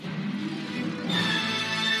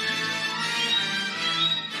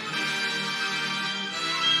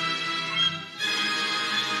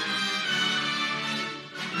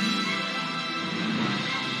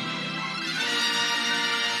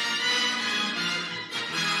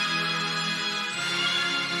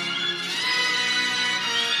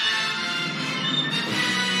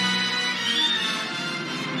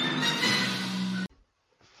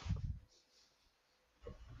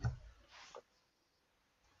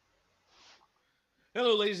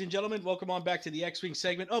Hello, ladies and gentlemen. Welcome on back to the X-Wing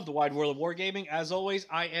segment of the Wide World of Wargaming. As always,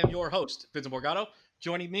 I am your host, Vincent Morgado.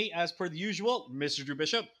 Joining me, as per the usual, Mr. Drew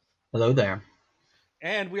Bishop. Hello there.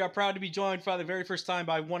 And we are proud to be joined for the very first time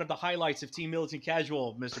by one of the highlights of Team Militant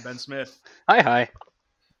Casual, Mr. Ben Smith. Hi, hi.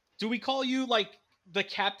 Do we call you like the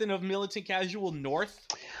captain of Militant Casual North?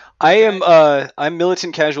 I'm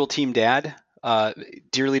Militant Casual Team Dad,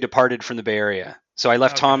 dearly departed from the Bay Area. So I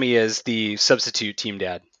left Okay. Tommy as the substitute Team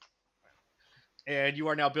Dad. And you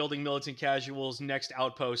are now building Militant Casual's next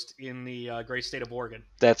outpost in the great state of Oregon.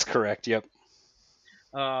 That's correct. Yep.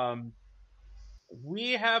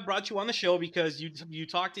 We have brought you on the show because you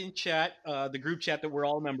talked in chat, the group chat that we're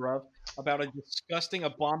all a member of, about a disgusting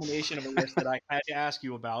abomination of a list that I had to ask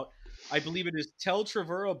you about. I believe it is Tel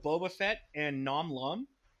Travura, Boba Fett, and Nom Lum.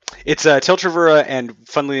 It's Tel Travura and,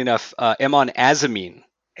 funnily enough, Amon Azamine.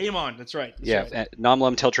 Amon, that's right. Right.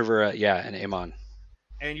 Namlum, Tel Travura, and Amon.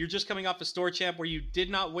 And you're just coming off the store champ where you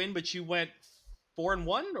did not win, but you went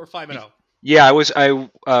 4-1 or 5-0. Yeah, I went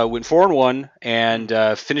 4-1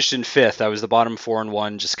 and finished in fifth. I was the bottom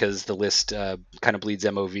 4-1 just because the list kind of bleeds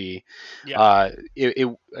MOV. Yeah.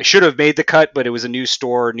 I should have made the cut, but it was a new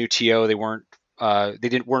store, new TO. Weren't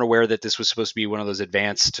aware that this was supposed to be one of those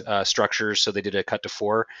advanced structures, so they did a cut to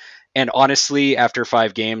 4. And honestly, after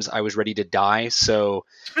 5 games, I was ready to die. So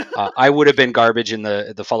I would have been garbage in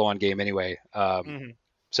the follow-on game anyway.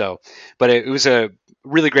 So, but it was a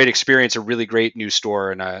really great experience, a really great new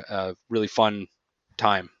store, and a really fun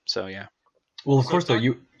time. So yeah. Well, of course, though,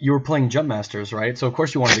 you were playing Jump Masters, right? So of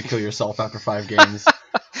course you wanted to kill yourself after 5 games.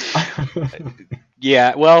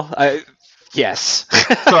 Yeah. Well, yes.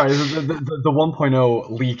 Sorry, the 1.0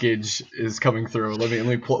 leakage is coming through. Let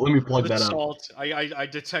me plug that salt. I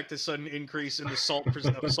detect a sudden increase in the salt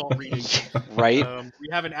reading. Right. We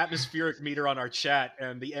have an atmospheric meter on our chat,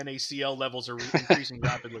 and the NaCl levels are increasing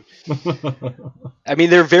rapidly. up. I mean,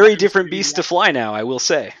 they're very different beasts to fly now, I will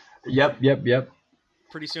say. Yep.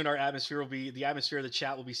 Pretty soon, the atmosphere of the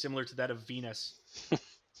chat will be similar to that of Venus.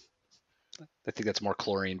 I think that's more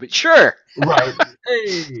chlorine, but sure. Right.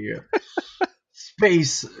 Hey.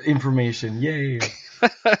 Space information. Yay.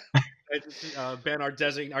 Ben,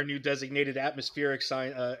 our new designated atmospheric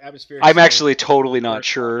sign. I'm actually totally not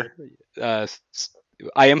sure. I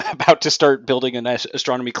am about to start building an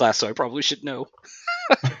astronomy class, so I probably should know.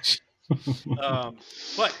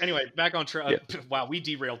 But anyway, back on track. Yep. Wow, we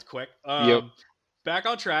derailed quick. Yep. Back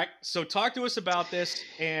on track. So talk to us about this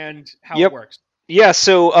and how it works. Yeah,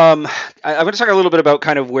 so I'm going to talk a little bit about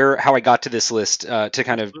kind of how I got to this list to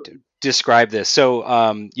kind of describe this. So,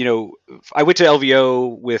 I went to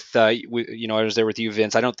LVO with, I was there with you,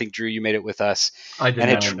 Vince. I don't think, Drew, you made it with us. I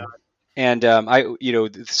did not. And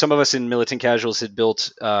some of us in Militant Casuals had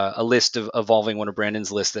built a list of evolving one of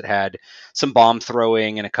Brandon's lists that had some bomb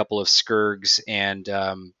throwing and a couple of skirgs, and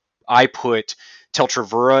I put Tel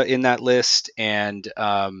Travura in that list, and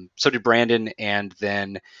so did Brandon, and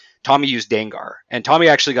then Tommy used Dengar, and Tommy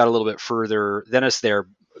actually got a little bit further than us there.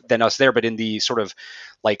 But in the sort of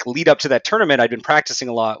like lead up to that tournament, I'd been practicing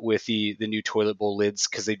a lot with the new toilet bowl lids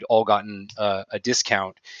because they'd all gotten a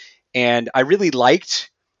discount, and I really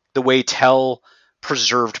liked the way Tel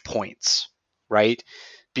preserved points, right?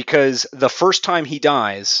 Because the first time he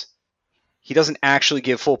dies, he doesn't actually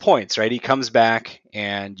give full points, right? He comes back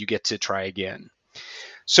and you get to try again.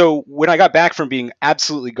 So when I got back from being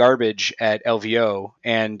absolutely garbage at LVO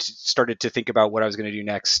and started to think about what I was going to do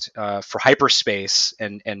next for hyperspace,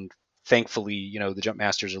 and thankfully, the Jump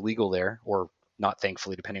Masters are legal there, or not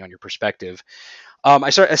thankfully, depending on your perspective. I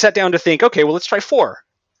sat down to think, okay, well, let's try 4.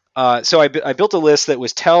 So I built a list that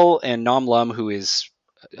was Tel and Nom Lum, who is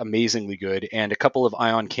amazingly good, and a couple of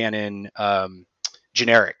ion cannon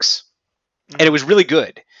generics, and it was really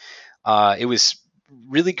good. It was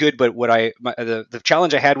really good, but the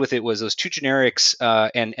challenge I had with it was those 2 generics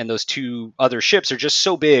and those 2 other ships are just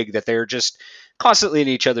so big that they're just constantly in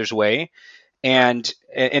each other's way, and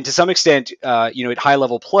to some extent, at high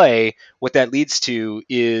level play, what that leads to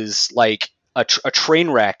is like a train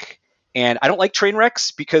wreck, and I don't like train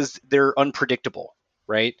wrecks because they're unpredictable,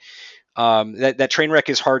 right? That train wreck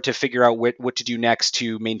is hard to figure out what to do next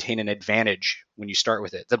to maintain an advantage when you start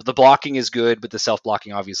with it. The blocking is good, but the self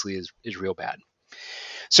blocking obviously is real bad.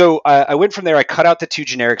 So I went from there. I cut out the 2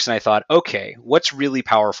 generics, and I thought, okay, what's really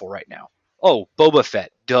powerful right now? Oh, Boba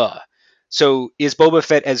Fett, duh. So is Boba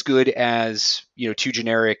Fett as good as 2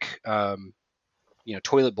 generic,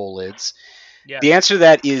 toilet bowl lids? Yeah. The answer to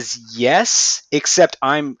that is yes, except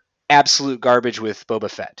I'm absolute garbage with Boba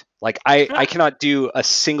Fett. Like I cannot do a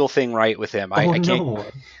single thing right with him.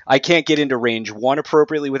 I can't get into range 1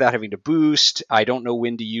 appropriately without having to boost. I don't know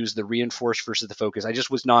when to use the reinforce versus the focus. I just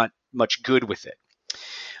was not much good with it.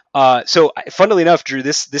 So funnily enough, Drew,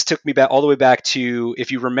 this took me back all the way back to,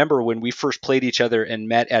 if you remember, when we first played each other and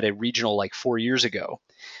met at a regional like 4 years ago.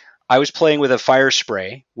 I was playing with a fire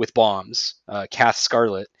spray with bombs, Cath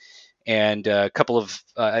Scarlet, and a couple of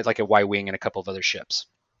like a Y-wing and a couple of other ships.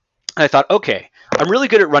 And I thought, okay, I'm really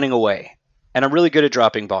good at running away, and I'm really good at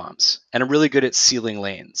dropping bombs, and I'm really good at sealing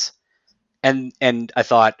lanes. And I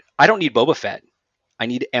thought, I don't need Boba Fett. I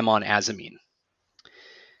need Emon Azamine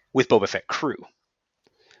with Boba Fett crew.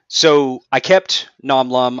 So I kept Nom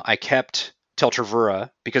Lum, I kept Tel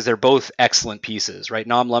Travura because they're both excellent pieces, right?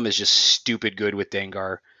 Nom Lum is just stupid good with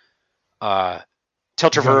Dengar. Tel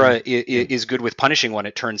Travura is good with punishing one,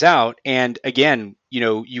 it turns out. And again,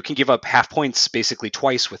 you can give up half points basically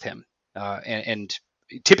twice with him. And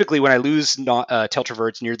typically when I lose Tel Travura,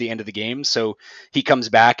 it's near the end of the game, so he comes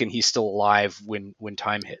back and he's still alive when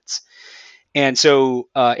time hits. And so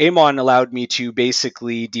Amon allowed me to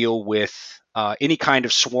basically deal with any kind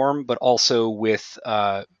of swarm, but also with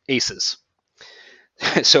aces.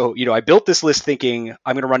 So, I built this list thinking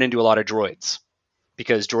I'm going to run into a lot of droids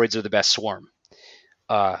because droids are the best swarm.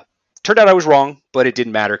 Turned out I was wrong, but it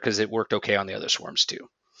didn't matter because it worked okay on the other swarms too.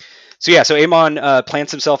 So Amon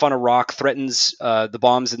plants himself on a rock, threatens the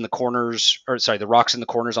bombs in the corners, the rocks in the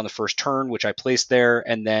corners on the first turn, which I placed there,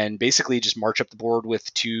 and then basically just march up the board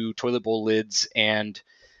with 2 toilet bowl lids and,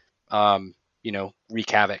 wreak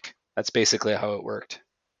havoc. That's basically how it worked.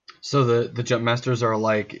 So the jump masters are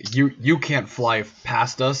like, you can't fly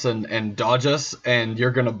past us and dodge us, and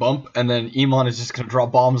you're gonna bump, and then Emon is just gonna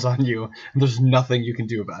drop bombs on you, and there's nothing you can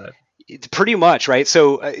do about it. It's pretty much, right?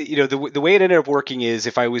 So, the way it ended up working is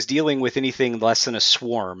if I was dealing with anything less than a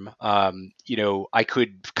swarm, I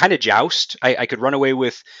could kind of joust. I could run away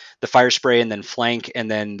with the fire spray and then flank,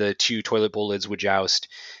 and then the 2 toilet bowl lids would joust.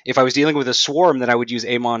 If I was dealing with a swarm, then I would use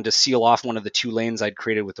Amon to seal off one of the 2 lanes I'd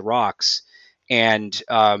created with the rocks. And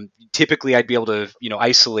typically I'd be able to,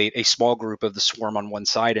 isolate a small group of the swarm on one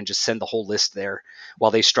side and just send the whole list there while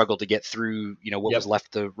they struggled to get through, what was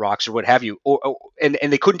left of the rocks or what have you. And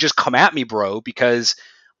they couldn't just come at me, bro, because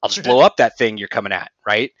I'll just blow up that thing you're coming at,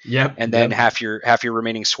 right? Yep. And then half your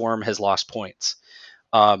remaining swarm has lost points.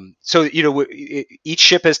 So each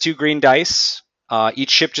ship has 2 green dice.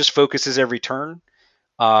 Each ship just focuses every turn.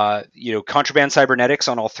 Contraband cybernetics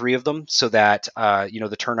on all 3 of them, so that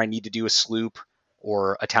the turn I need to do a sloop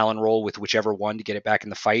or a Talon roll with whichever one to get it back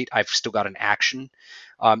in the fight, I've still got an action.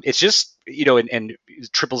 It's just and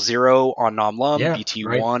 000 on Nom Lum,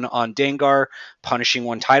 BT1 on Dengar, punishing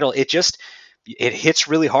 1 title. It hits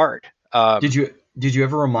really hard. Did you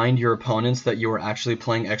ever remind your opponents that you were actually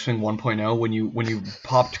playing X-Wing 1.0 when you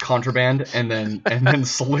popped contraband and then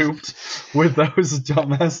slooped with those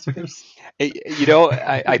jump masters?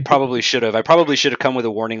 I probably should have. I probably should have come with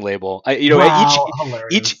a warning label. Wow,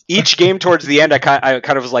 each game towards the end, I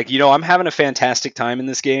kind of was like, I'm having a fantastic time in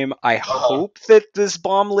this game. I hope that this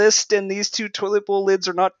bomb list and these 2 toilet bowl lids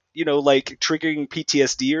are not, like triggering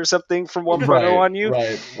PTSD or something from 1.0 on you.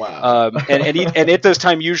 Right. Wow. And at those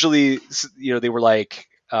time, usually, they were like,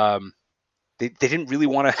 they didn't really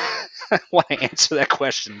want to answer that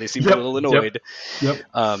question. They seemed a little annoyed. Yep.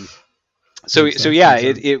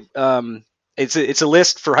 It's a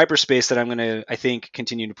list for hyperspace that I'm gonna, I think,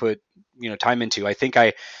 continue to put time into. I think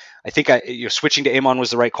switching to Amon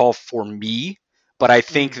was the right call for me, but I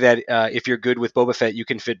think that if you're good with Boba Fett, you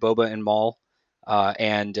can fit Boba and Maul,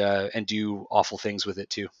 and do awful things with it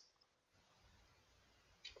too.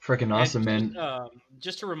 Freaking awesome, man.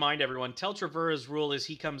 Just to remind everyone, Tel Travura's rule is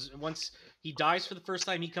once he dies for the first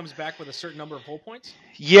time, he comes back with a certain number of hull points.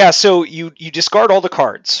 Yeah, so you discard all the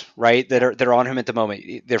cards, right, that are on him at the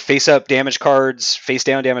moment. They're face up damage cards, face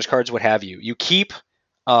down damage cards, what have you. You keep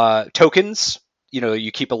tokens.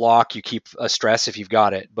 You keep a lock, you keep a stress if you've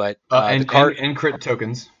got it, but and crit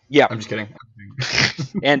tokens. Yeah, I'm just kidding.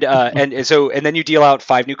 and then you deal out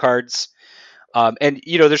 5 new cards. And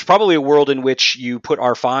there's probably a world in which you put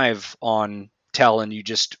R5 on Tel, and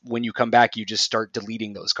when you come back, you just start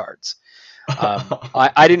deleting those cards.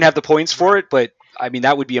 I didn't have the points for it, but I mean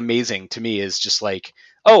that would be amazing to me. Is just like,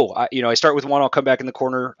 I start with 1, I'll come back in the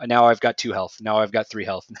corner, and now I've got 2 health. Now I've got 3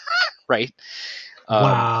 health, right?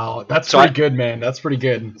 Wow, that's pretty good, man. That's pretty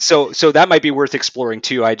good. So that might be worth exploring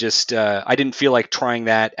too. I just I didn't feel like trying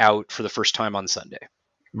that out for the first time on Sunday.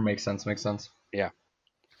 Makes sense. Yeah.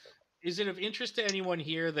 Is it of interest to anyone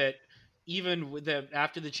here that even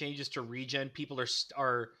after the changes to regen, people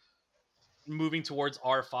are moving towards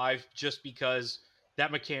R5 just because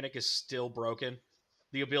that mechanic is still broken?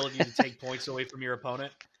 The ability to take points away from your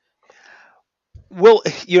opponent? Well,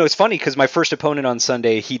 it's funny because my first opponent on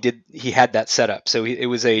Sunday, he had that setup. So it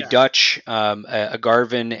was a Yeah. Dutch, a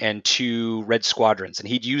Garvin, and 2 Red Squadrons, and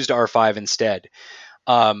he'd used R5 instead.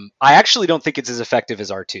 I actually don't think it's as effective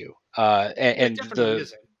as R2. It And definitely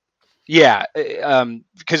isn't. yeah,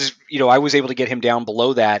 because I was able to get him down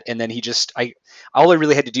below that, and then all I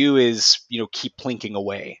really had to do is keep plinking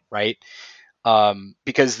away, right?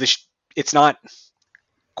 Because it's not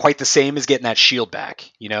quite the same as getting that shield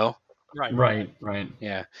back, Right.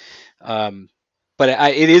 Yeah. But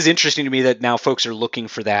it is interesting to me that now folks are looking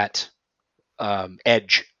for that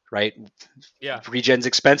edge, right? Yeah. Regen's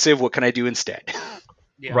expensive. What can I do instead?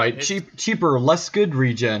 Yeah. Right. Cheaper, less good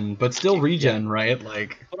regen, but still regen, right?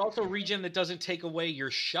 Like. But also regen that doesn't take away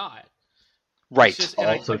your shot. Right. And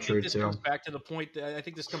I Also think true this too. comes back to the point that I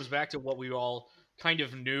think this comes back to what we all kind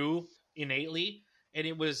of knew innately, and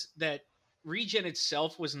it was that regen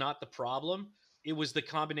itself was not the problem. It was the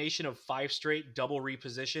combination of 5 straight double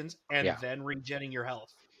repositions and then regenning your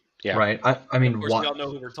health. Yeah. Right. I And mean, of course, why? we all know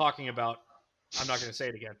who we're talking about. I'm not going to say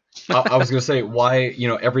it again. I was gonna say why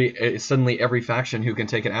suddenly every faction who can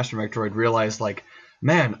take an astromech droid realized like,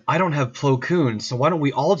 man, I don't have Plo Koon, so why don't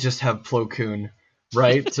we all just have Plo Koon,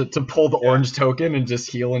 right? to pull the orange token and just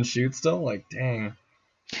heal and shoot still. Like, dang.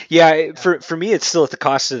 Yeah. For me, it's still at the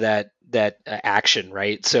cost of that action,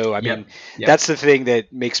 right? So I mean, that's the thing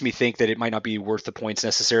that makes me think that it might not be worth the points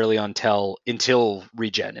necessarily until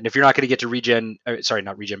regen. And if you're not going to get to regen, sorry,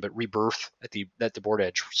 not regen, but rebirth at the board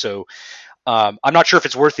edge. So I'm not sure if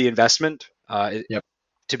it's worth the investment.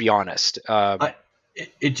 To be honest,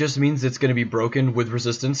 it just means it's going to be broken with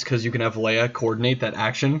resistance because you can have Leia coordinate that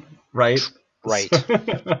action, right? Right.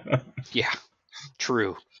 Yeah.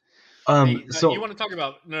 True. So you want to talk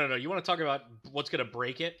about no. You want to talk about what's going to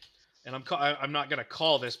break it, and I'm not going to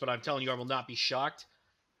call this, but I'm telling you, I will not be shocked.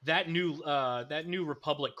 That new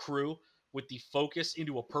Republic crew with the focus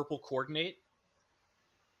into a purple coordinate.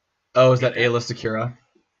 Oh, is that Ayla Secura?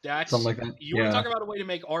 That's something like that. You want to talk about a way to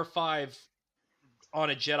make R5 on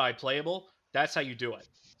a Jedi playable? That's how you do it.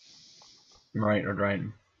 Right.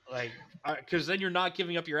 Like, because then you're not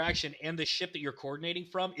giving up your action, and the ship that you're coordinating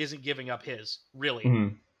from isn't giving up his. Really.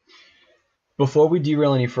 Mm-hmm. Before we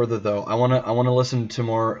derail any further, though, I wanna listen to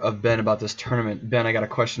more of Ben about this tournament. Ben, I got a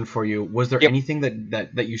question for you. Was there anything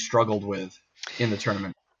that you struggled with in the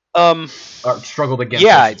tournament? Or struggled against?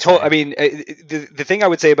 Yeah, I mean, the thing I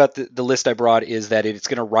would say about the list I brought is that it's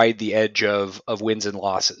going to ride the edge of wins and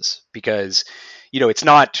losses because, it's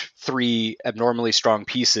not 3 abnormally strong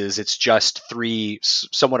pieces. It's just 3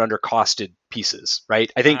 somewhat undercosted pieces,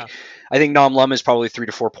 right? I think Nom Lum is probably 3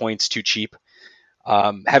 to 4 points too cheap.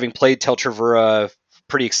 Having played Tel Travura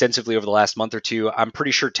pretty extensively over the last month or two, I'm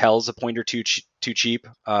pretty sure Tel's a point or two too cheap.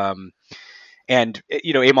 And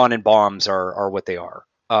Amon and bombs are what they are.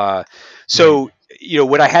 So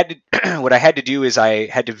what I had to do is I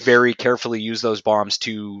had to very carefully use those bombs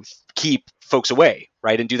to keep folks away,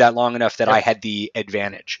 right, and do that long enough that I had the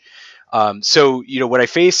advantage. So what I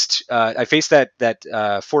faced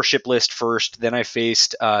that 4 ship list first, then I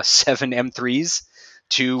faced 7 M3s.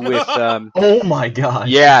 2 with oh my god.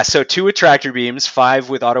 Yeah, so 2 with tractor beams, 5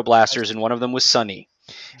 with auto blasters, and one of them was Sunny.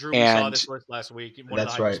 Drew, we saw this list last week.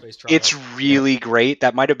 That's right. It's really great.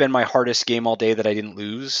 That might have been my hardest game all day that I didn't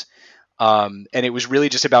lose. And it was really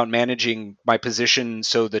just about managing my position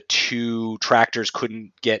so the 2 tractors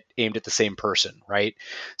couldn't get aimed at the same person, right?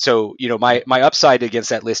 So, my upside against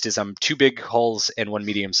that list is I'm 2 big hulls and 1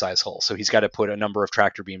 medium-sized hull. So he's got to put a number of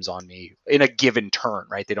tractor beams on me in a given turn,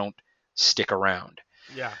 right? They don't stick around.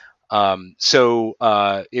 Yeah. So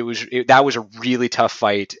that was a really tough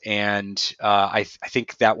fight, and I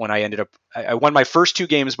think that one I ended up I won my first 2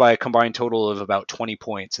 games by a combined total of about 20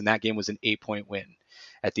 points, and that game was an 8-point win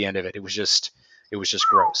at the end of it. It was just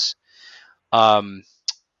gross.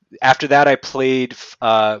 After that, I played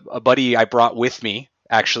a buddy I brought with me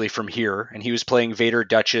actually from here, and he was playing Vader,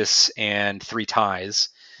 Duchess, and 3 ties.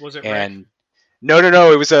 Was it Rick?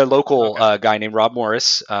 No. It was a local guy named Rob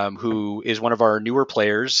Morris, who is one of our newer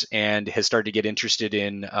players and has started to get interested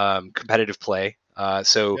in competitive play.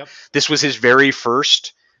 This was his very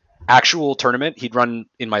first actual tournament. He'd run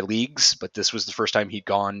in my leagues, but this was the first time he'd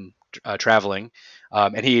gone traveling.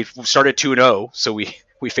 And he started 2-0, so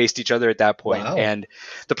we faced each other at that point. Wow. And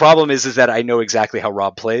the problem is that I know exactly how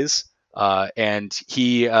Rob plays, and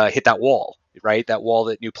he hit that wall, right? That wall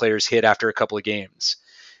that new players hit after a couple of games.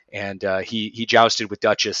 And he jousted with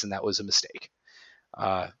Duchess, and that was a mistake.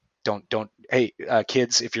 Hey,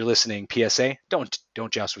 kids, if you're listening, PSA, don't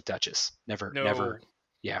joust with Duchess. Never.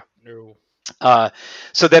 Yeah. No.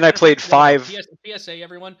 So then I played 5. PSA,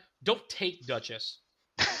 everyone, don't take Duchess.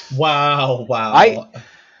 Wow.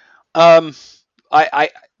 I,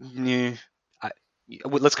 yeah,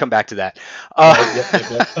 let's come back to that.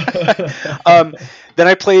 Yep. Then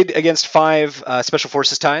I played against 5 Special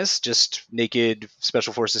Forces ties, just naked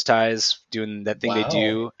Special Forces ties doing that thing they Wow.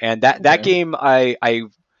 do. And that Okay. game, I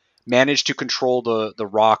managed to control the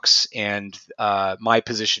rocks and my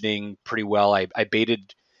positioning pretty well. I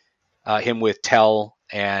baited him with Tell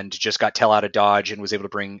and just got Tell out of dodge and was able to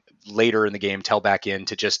bring later in the game Tell back in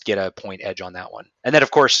to just get a point edge on that one. And then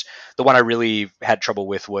of course the one I really had trouble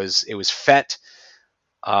with was Fett,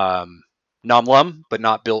 Nom Lum, but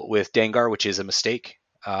not built with Dengar, which is a mistake.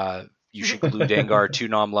 You should glue Dengar to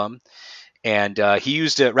Nom Lum. And he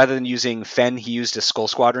used it rather than using Fen, he used a Skull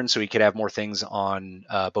Squadron so he could have more things on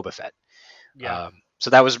Boba Fett. Yeah. So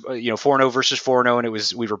that was 4-0 versus 4-0,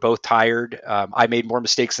 and we were both tired. I made more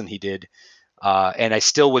mistakes than he did, and I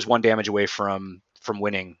still was 1 damage away from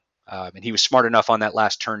winning. And he was smart enough on that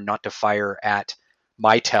last turn not to fire at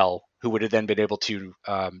my Tell, who would have then been able to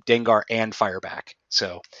Dengar and fire back.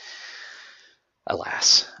 So,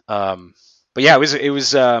 alas. But yeah, it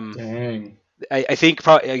was. Dang. I think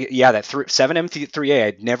probably that 7M3A.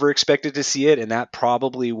 I'd never expected to see it, and that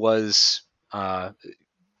probably was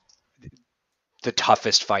the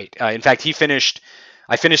toughest fight. In fact, I finished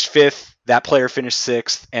 5th. That player finished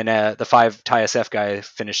 6th, and the 5 TIE SF guy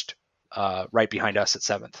finished right behind us at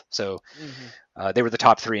 7th. So they were the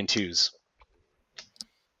top 3 and 2s.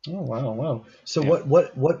 Oh wow. So Yeah.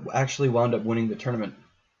 what actually wound up winning the tournament?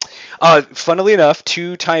 Funnily enough,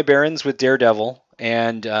 2 TIE Barons with Daredevil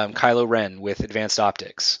and Kylo Ren with Advanced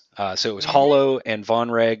Optics. So it was Hollow and Von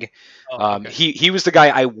Reg. Okay. He was the guy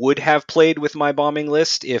I would have played with my bombing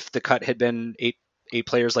list if the cut had been 8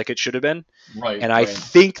 players like it should have been. Right. And I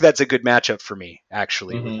think that's a good matchup for me,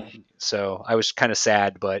 actually. Mm-hmm. So I was kind of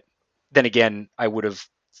sad, but then again, I would have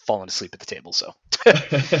fallen asleep at the table. So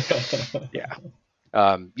yeah.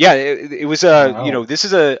 It was Wow. this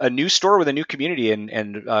is a new store with a new community,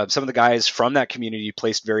 and some of the guys from that community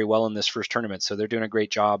placed very well in this first tournament, so they're doing a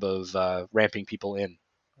great job of ramping people in.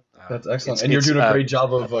 That's excellent. And you're doing a great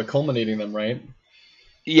job of culminating them, right?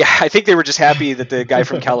 Yeah, I think they were just happy that the guy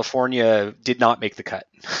from California did not make the cut.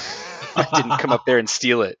 Didn't come up there and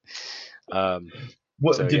steal it.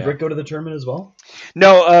 Did Rick go to the tournament as well?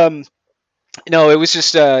 No, it was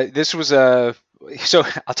just this was a. So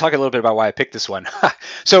I'll talk a little bit about why I picked this one.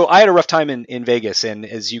 So I had a rough time in Vegas, and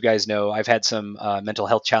as you guys know, I've had some mental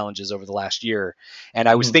health challenges over the last year, and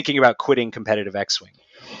I was thinking about quitting competitive X-Wing.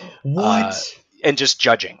 What? And just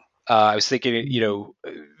judging. I was thinking,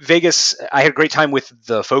 Vegas. I had a great time with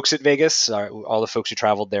the folks at Vegas, all the folks who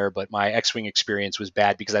traveled there, but my X-Wing experience was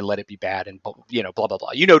bad because I let it be bad, and blah blah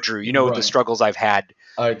blah. Drew, the struggles I've had.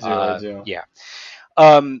 I do. Yeah.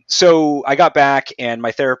 So I got back, and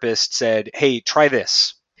my therapist said, "Hey, try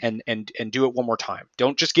this, and do it one more time.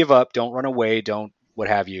 Don't just give up. Don't run away. Don't what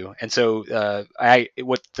have you." And so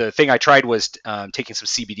the thing I tried was taking some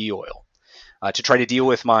CBD oil. To try to deal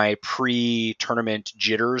with my pre-tournament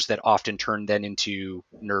jitters that often turn then into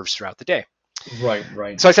nerves throughout the day.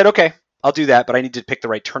 Right. So I said, okay, I'll do that, but I need to pick the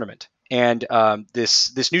right tournament. And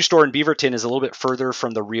this new store in Beaverton is a little bit further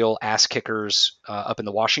from the real ass kickers up in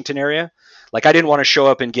the Washington area. Like I didn't want to show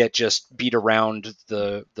up and get just beat around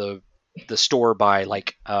the store by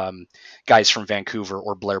like guys from Vancouver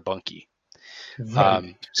or Blair Bunkie.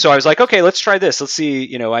 Right. So I was like, okay, let's try this. Let's see.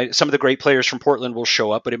 Some of the great players from Portland will show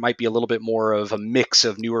up, but it might be a little bit more of a mix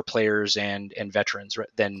of newer players and veterans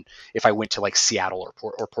than if I went to like Seattle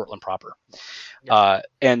or Portland proper. Yeah.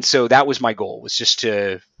 And so that was my goal, was just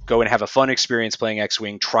to go and have a fun experience playing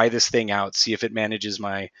X-Wing, try this thing out, see if it manages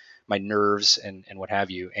my nerves and what have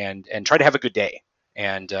you, and try to have a good day.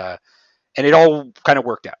 And it all kind of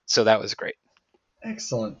worked out. So that was great.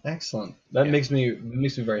 Excellent. That makes me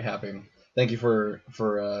very happy. Thank you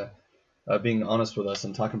for being honest with us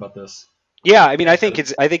and talking about this. Yeah, I mean, I think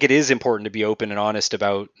it is important to be open and honest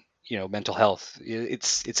about mental health.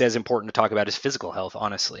 It's as important to talk about as physical health,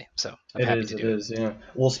 honestly. So I'm happy to do it. It is, yeah.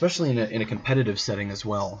 Well, especially in a competitive setting as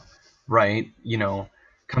well, right?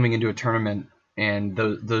 Coming into a tournament, and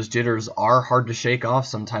those jitters are hard to shake off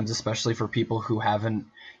sometimes, especially for people who haven't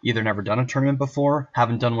either never done a tournament before,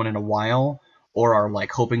 haven't done one in a while, or are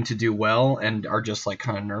like hoping to do well and are just like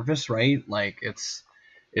kind of nervous, right? Like it's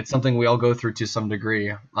something we all go through to some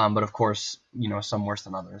degree, but of course, some worse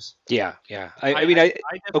than others. Yeah. I mean, I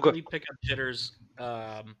definitely pick up jitters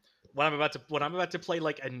when I'm about to play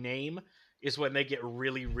like a name is when they get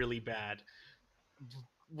really, really bad.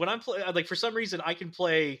 When I'm like for some reason I can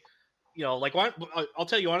play, like I'll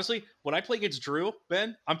tell you honestly, when I play against Drew,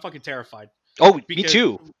 Ben, I'm fucking terrified. Oh, me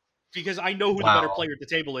too. Because I know who the better player at the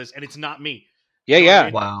table is, and it's not me. Yeah.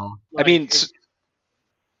 Wow. I mean,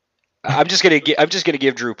 I'm just gonna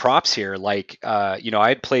give Drew props here. Like, I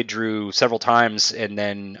had played Drew several times, and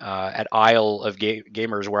then at Isle of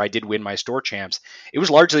Gamers, where I did win my store champs, it was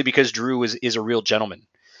largely because Drew is a real gentleman.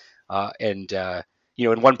 And in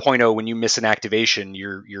 1.0, when you miss an activation,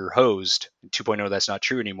 you're hosed. In 2.0, that's not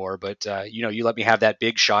true anymore. But you let me have that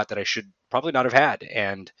big shot that I should probably not have had,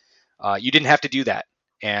 and you didn't have to do that.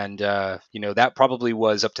 And that probably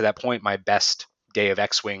was up to that point my best day of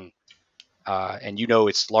X-wing. And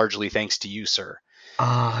it's largely thanks to you, sir.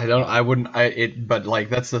 But like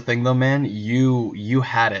that's the thing though, man. You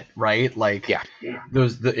had it right. Like, Yeah.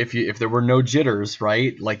 If there were no jitters,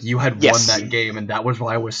 right? Like you had Yes. won that game, and that was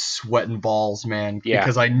why I was sweating balls, man. Yeah.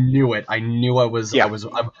 Because I knew it. I knew I was. Yeah.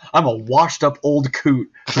 I'm a washed up old coot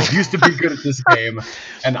who used to be good at this game,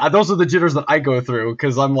 and those are the jitters that I go through.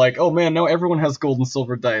 Because I'm like, oh man, no, everyone has gold and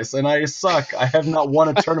silver dice, and I suck. I have not won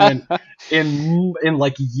a tournament in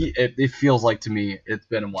like it feels like to me it's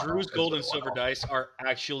been a while. Drew's gold and silver dice are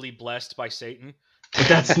actually blessed by Satan. But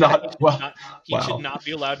that's not he should not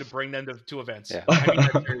be allowed to bring them to events. Yeah.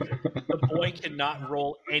 I mean, the boy cannot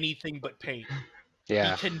roll anything but paint.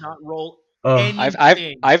 Yeah. He cannot roll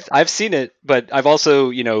anything. I've seen it, but I've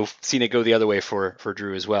also seen it go the other way for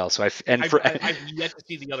Drew as well. So I've yet to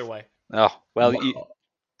see the other way. Oh well,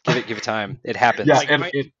 give it time. It happens. Yeah,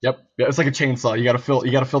 it's like a chainsaw. You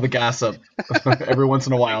gotta fill the gas up every once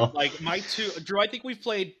in a while. Like Drew, I think we've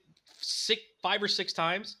played 5 or 6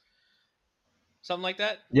 times. Something like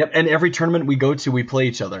that. Yep, and every tournament we go to, we play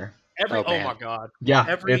each other. Oh my god.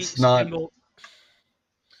 Yeah, not.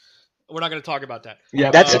 We're not going to talk about that. Yeah,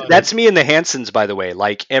 that's me and the Hansons, by the way.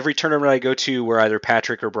 Like every tournament I go to, where either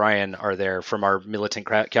Patrick or Brian are there from our Militant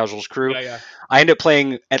Casuals crew, I end up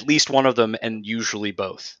playing at least one of them, and usually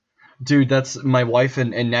both. Dude, that's my wife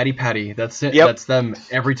and Natty Patty. That's it. Yep. That's them.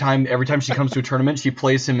 Every time she comes to a tournament, she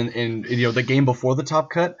plays him in the game before the top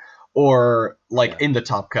cut or in the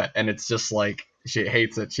top cut, and it's just like she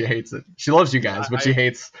hates it. She hates it. She loves you guys, but she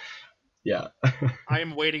hates. Yeah. I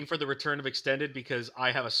am waiting for the return of Extended because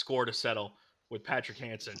I have a score to settle with Patrick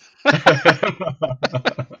Hansen.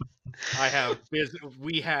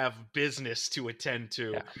 We have business to attend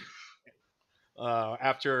to. Yeah.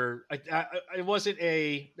 After it wasn't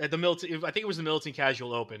the Militant. I think it was the Militant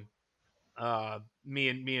Casual Open. Me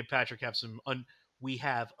and Patrick have we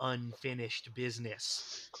have unfinished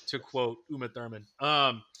business, to quote Uma Thurman.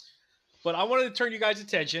 But I wanted to turn you guys'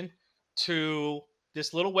 attention to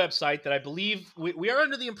this little website that I believe we are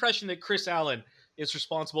under the impression that Chris Allen is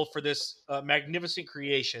responsible for this magnificent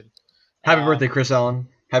creation. Happy birthday, Chris Allen.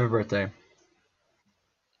 Happy birthday.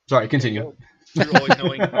 Sorry, continue. Drew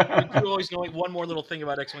always knowing one more little thing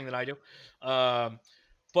about X-Wing than I do.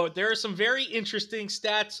 But there are some very interesting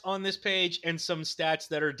stats on this page and some stats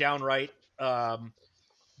that are downright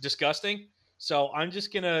disgusting. So I'm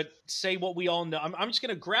just going to say what we all know. I'm just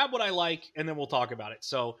going to grab what I like, and then we'll talk about it.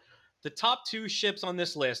 So the top 2 ships on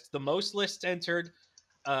this list, the most lists entered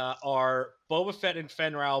are Boba Fett and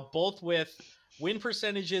Fenral, both with win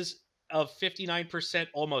percentages of 59%,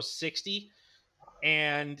 almost 60,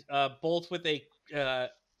 and both with a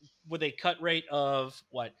cut rate of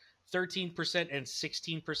 13% and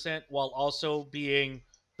 16%, while also being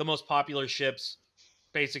the most popular ships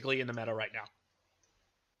basically in the meta right now.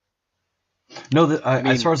 No,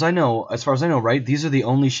 as far as I know, right? These are the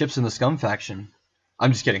only ships in the Scum faction.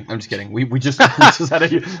 I'm just kidding. We just had a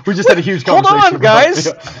huge conversation. Hold on,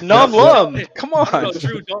 guys. Nom lum. Come on. No,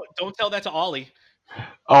 Drew, don't tell that to Ollie.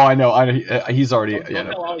 Oh, I know. He's already. Don't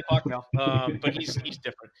tell Ollie Puck now. But he's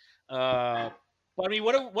different. But I mean,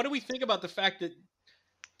 what do we think about the fact that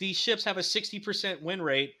these ships have a 60% win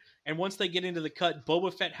rate, and once they get into the cut,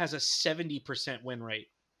 Boba Fett has a 70% win rate?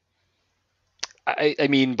 I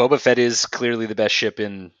mean, Boba Fett is clearly the best ship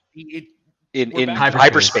in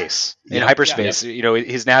hyperspace. In hyperspace,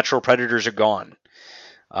 his natural predators are gone.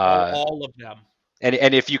 All of them.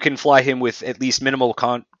 And if you can fly him with at least minimal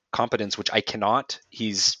competence, which I cannot,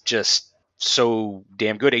 he's just so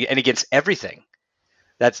damn good, and against everything.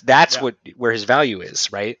 That's where his value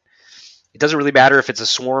is, right? It doesn't really matter if it's a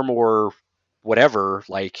swarm or whatever.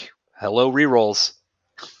 Like, hello, rerolls.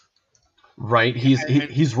 Right,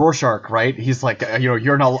 he's Rorschach, right? He's like, I'm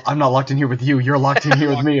not locked in here with you. You're locked in here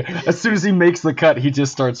with me. As soon as he makes the cut, he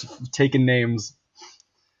just starts taking names.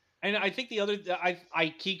 And I think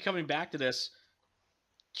I keep coming back to this.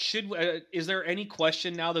 Is there any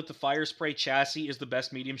question now that the Fire Spray chassis is the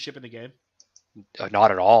best medium ship in the game? Not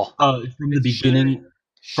at all. From the beginning,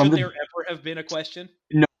 should there ever have been a question?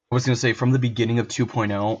 No. I was going to say, from the beginning of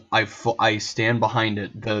 2.0, I stand behind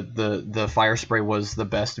it. The Fire Spray was the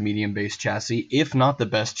best medium-based chassis, if not the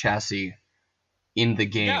best chassis in the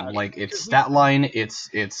game. Yeah, Like its because stat line, its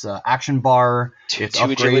action bar, its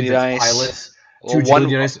Two agility upgrades, its dice, pilots, well, two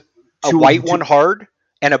agility dice, a two white, one hard,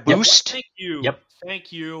 and a Yep. boost. thank you, Yep.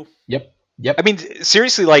 thank you. Yep. I mean,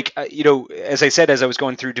 seriously, like, as I said, as I was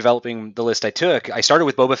going through developing the list I took, I started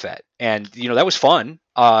with Boba Fett, and that was fun.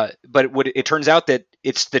 But it turns out that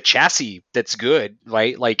it's the chassis that's good,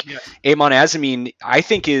 right? Like, Yes. Amon Azamin, I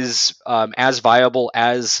think, is as viable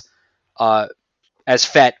as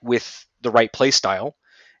Fett with the right play style,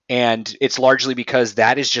 and it's largely because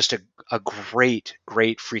that is just a great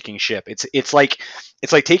freaking ship. It's like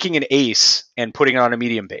taking an ace and putting it on a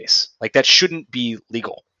medium base. Like, that shouldn't be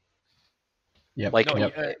legal. Yep. Like, No,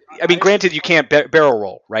 yep. I mean, granted, you can't barrel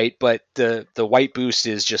roll, right? But the white boost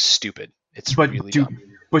is just stupid. It's really dumb.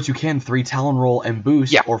 But you can 3 Talon roll and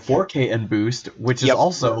boost, Yeah. or 4K and boost, which is Yep.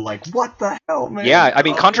 also like, what the hell, man? Yeah, I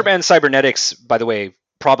mean, Contraband Cybernetics, by the way,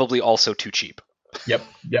 probably also too cheap. Yep,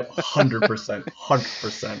 100%,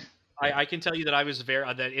 100%. I can tell you that I was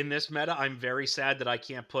that in this meta, I'm very sad that I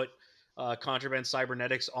can't put Contraband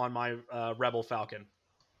Cybernetics on my Rebel Falcon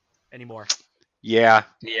anymore. Yeah.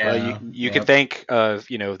 Yeah. Well, you can thank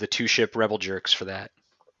the 2-ship Rebel jerks for that.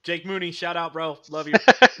 Jake Mooney, shout out, bro. Love you.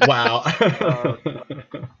 Wow.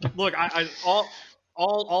 Look, I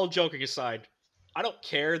all joking aside, I don't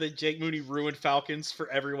care that Jake Mooney ruined Falcons for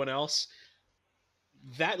everyone else.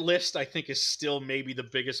 That list, I think, is still maybe the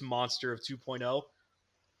biggest monster of 2.0,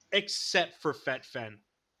 except for Fett Fen.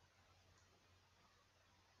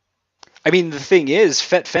 I mean, the thing is,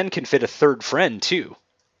 Fett Fen can fit a third friend too.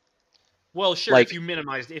 Well, sure, Like, if you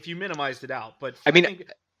minimized it out, but I mean, think,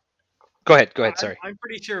 go ahead. Sorry. I'm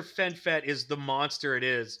pretty sure Fen Fett is the monster it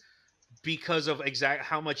is because of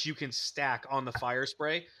how much you can stack on the fire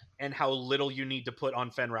spray and how little you need to put on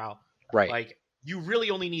Fen Rao. Right. Like, you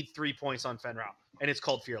really only need 3 points on Fen Rao, and it's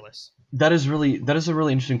called Fearless. That is a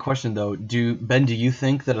really interesting question, though. Ben, do you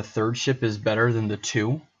think that a third ship is better than the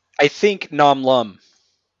 2? I think Nom Lum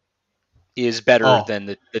is better than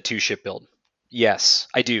the 2-ship build. Yes,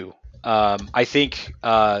 I do. I think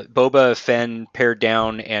Boba Fen paired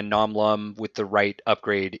down and Nom Lum with the right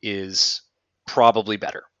upgrade is probably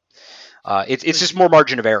better. It's just more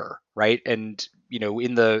margin of error, right? And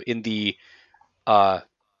in the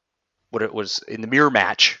what it was in the mirror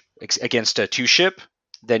match against a 2-ship,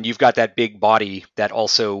 then you've got that big body that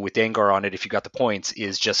also with Dengar on it, if you got the points,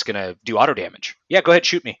 is just gonna do auto damage. Yeah, go ahead,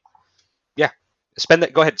 shoot me. Yeah,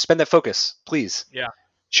 go ahead, spend that focus, please. Yeah,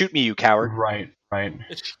 shoot me, you coward. Right.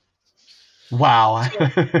 Wow.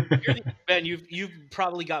 Ben, you've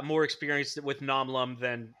probably got more experience with Nom Lum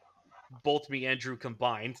than both me and Drew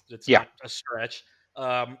combined. That's not a stretch.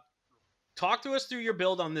 Talk to us through your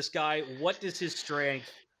build on this guy. What is his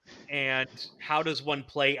strength, and how does one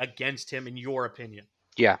play against him, in your opinion?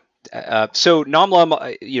 Yeah. So Nom Lum,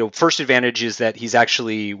 first advantage is that he's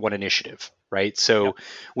actually won initiative, right? So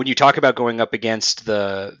when you talk about going up against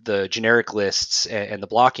the generic lists and the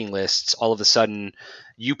blocking lists, all of a sudden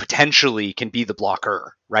you potentially can be the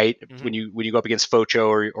blocker, right? Mm-hmm. When you go up against Focho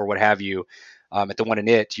or what have you, at the 1 in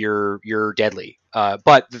it, you're deadly.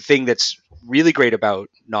 But the thing that's really great about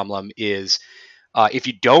Nom Lum is if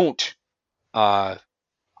you don't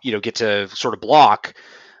get to sort of block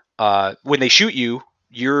when they shoot you,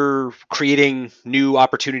 you're creating new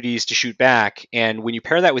opportunities to shoot back. And when you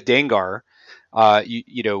pair that with Dengar,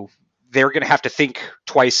 they're going to have to think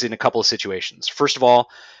twice in a couple of situations. First of all,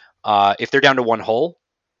 if they're down to 1 hull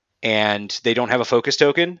and they don't have a focus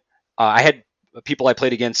token, I had people I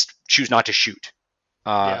played against choose not to shoot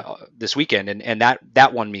this weekend, and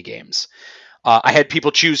that won me games. I had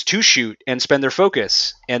people choose to shoot and spend their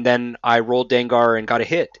focus, and then I rolled Dengar and got a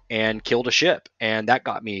hit and killed a ship, and that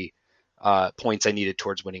got me points I needed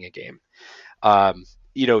towards winning a game.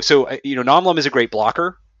 So Nom Lum is a great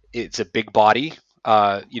blocker. It's a big body.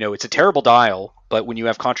 It's a terrible dial, but when you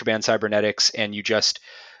have Contraband Cybernetics and you just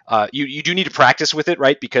you do need to practice with it,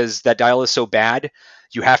 right? Because that dial is so bad.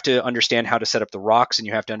 You have to understand how to set up the rocks, and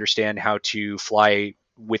you have to understand how to fly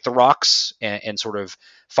with the rocks and sort of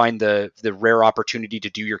find the rare opportunity to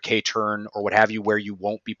do your K turn or what have you, where you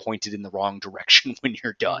won't be pointed in the wrong direction when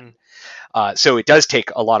you're done. Mm-hmm. So it does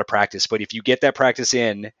take a lot of practice, but if you get that practice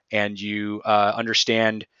in and you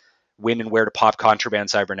understand when and where to pop Contraband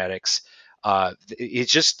Cybernetics,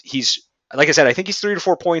 he's, like I said, I think he's 3 to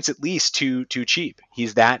 4 points at least too cheap.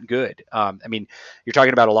 He's that good. I mean, you're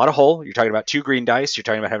talking about a lot of hull. You're talking about 2 green dice. You're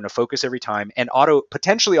talking about having to focus every time and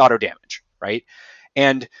potentially auto damage, right?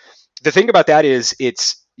 And the thing about that is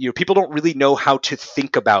it's, people don't really know how to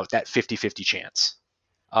think about that 50-50 chance.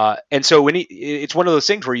 And so it's one of those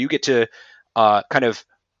things where you get to kind of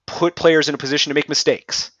put players in a position to make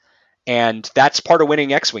mistakes. And that's part of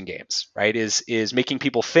winning X-Wing games, right? Is making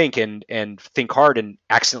people think and think hard and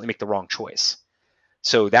accidentally make the wrong choice.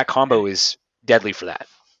 So that combo is deadly for that.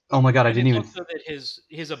 Oh my god, I And didn't it's even. also that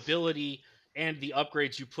his ability and the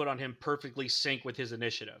upgrades you put on him perfectly sync with his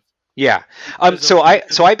initiative. Yeah. Because So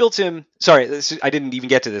of- I built him. Sorry, I didn't even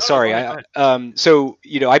get to this. No, Sorry. go ahead, go ahead. So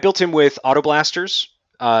I built him with auto blasters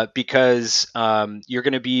because you're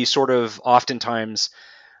going to be sort of oftentimes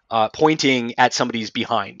pointing at somebody's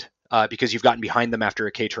behind because you've gotten behind them after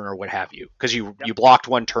a K turn or what have you, because you blocked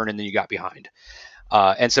one turn and then you got behind,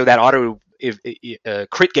 and so that auto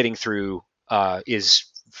crit getting through is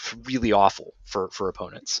really awful for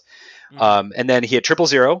opponents. And then he had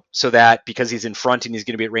 000, so that because he's in front and he's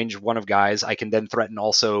going to be at range of one of guys, I can then threaten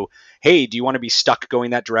also, hey, do you want to be stuck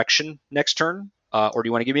going that direction next turn? Or do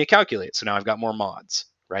you want to give me a calculate? So now I've got more mods,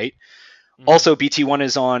 right? Also, BT1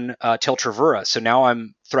 is on Tel Travura, so now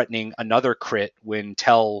I'm threatening another crit when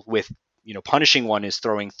Tel with punishing one is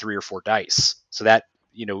throwing 3 or 4 dice. So that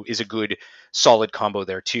is a good solid combo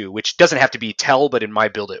there too, which doesn't have to be Tel, but in my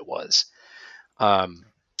build it was.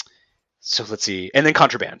 So let's see, and then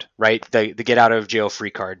contraband, right? The get out of jail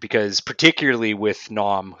free card, because particularly with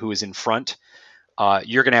Nom, who is in front,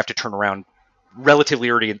 you're going to have to turn around relatively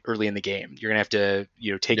early in the game. You're going to have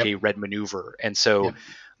to take a red maneuver, and so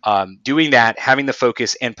doing that, having the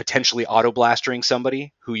focus, and potentially auto blastering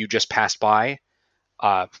somebody who you just passed by,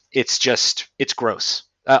 it's gross.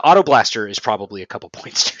 Auto blaster is probably a couple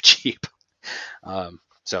points too cheap.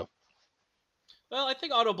 So. Well, I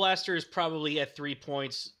think Auto Blaster is probably at 3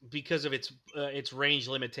 points because of its range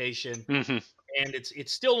limitation, and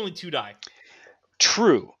it's still only 2 die.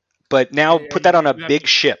 True, but now put that on a big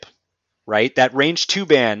ship, right? That range 2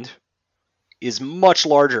 band is much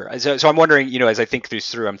larger. So I'm wondering, as I think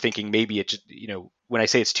this through, I'm thinking maybe it just, when I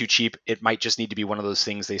say it's too cheap, it might just need to be one of those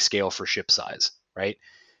things they scale for ship size, right?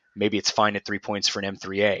 Maybe it's fine at 3 points for an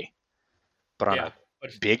M3A, but on a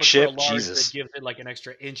big ship, for a large, Jesus, that gives it like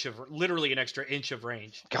literally an extra inch of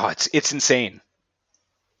range. God, it's insane.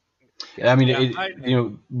 I mean,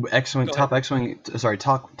 X-Wing, top X-Wing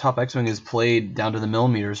is played down to the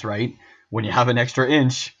millimeters, right? When you have an extra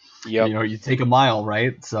inch, you take a mile,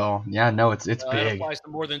 right? So yeah, no, it's big. That applies to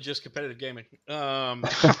more than just competitive gaming.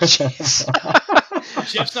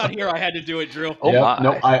 Jeff's not here. I had to do it, Drew. Oh my.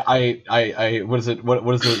 No, I what is it?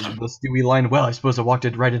 What is the Stewie line? Well, I suppose I walked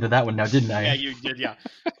it right into that one now, didn't I? Yeah, you did. Yeah.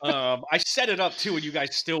 I set it up too, and you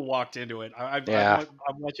guys still walked into it. I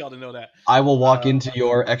want y'all to know that. I will walk into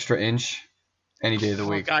your extra inch any day of the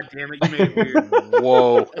week. God damn it! You made it weird.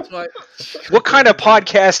 Whoa. What kind of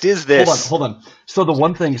podcast is this? Hold on. So the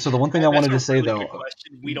one thing I wanted to say really though,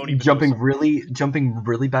 we don't even jumping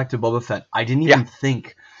really back to Boba Fett. I didn't even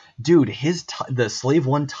think, dude, the Slave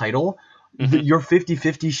 1 title, your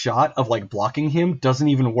 50-50 shot of like blocking him doesn't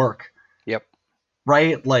even work. Yep.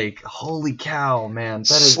 Right? Like, holy cow, man.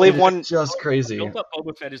 That is Slave 1 just crazy. Built up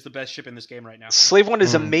Boba Fett is the best ship in this game right now. Slave 1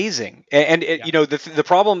 is amazing. And the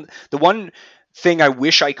problem, the one thing I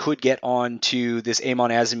wish I could get onto this Amon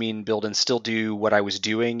Azamine build and still do what I was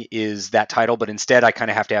doing is that title, but instead I kind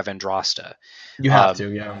of have to have Androsta. You have to,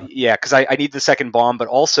 yeah. Yeah, because I need the second bomb, but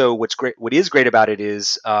also what is great about it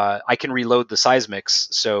is I can reload the seismics.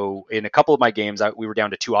 So in a couple of my games, we were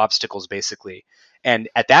down to 2 obstacles basically. And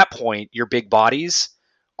at that point, your big bodies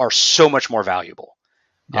are so much more valuable.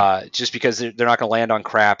 Yeah. Just because they're not going to land on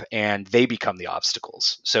crap and they become the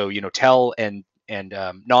obstacles. So, Tel and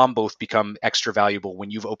Nom both become extra valuable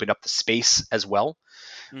when you've opened up the space as well.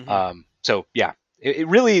 So yeah, it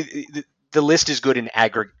really, the list is good in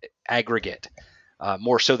aggregate,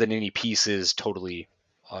 more so than any piece is totally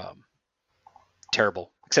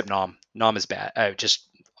terrible, except Nom. Nom is bad. Just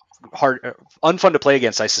hard, unfun to play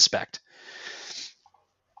against, I suspect.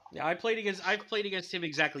 Yeah, I've played against him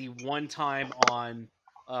exactly one time on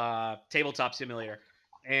Tabletop Simulator,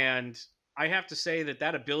 and I have to say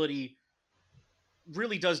that ability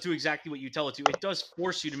really does do exactly what you tell it to. It does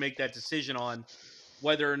force you to make that decision on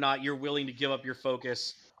whether or not you're willing to give up your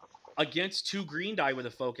focus against 2 green die with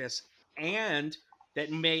a focus, and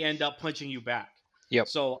that may end up punching you back. Yep.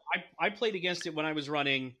 So I played against it when I was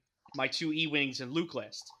running my 2 E-Wings and Luke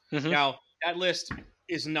list. Now, that list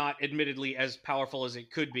is not admittedly as powerful as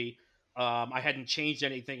it could be. I hadn't changed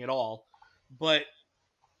anything at all. But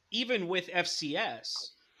even with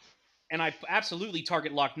FCS, and I absolutely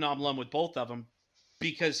target locked Nom Lumb with both of them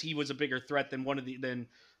because he was a bigger threat than than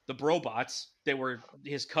the Brobots that were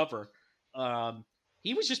his cover.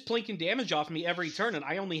 He was just plinking damage off me every turn, and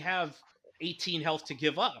I only have 18 health to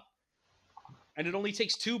give up. And it only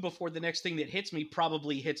takes 2 before the next thing that hits me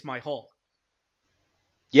probably hits my hull.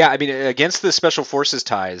 Yeah, I mean, against the special forces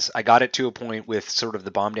ties, I got it to a point with sort of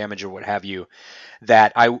the bomb damage or what have you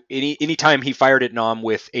that anytime he fired at Nom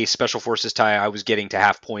with a special forces tie, I was getting to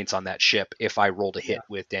half points on that ship if I rolled a Yeah. hit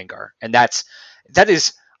with Dengar, and that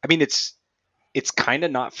is, I mean, it's kind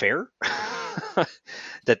of not fair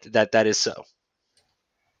that is so.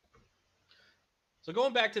 So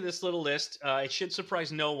going back to this little list, it should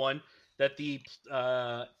surprise no one that the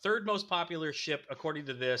third most popular ship, according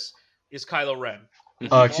to this, is Kylo Ren. Who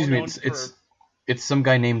we've all Excuse me, known for- it's some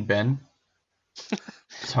guy named Ben.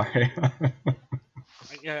 Sorry.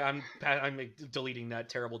 Yeah, I'm deleting that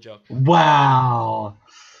terrible joke. Wow.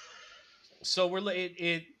 So we're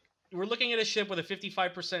looking at a ship with a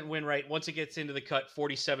 55% win rate. Once it gets into the cut,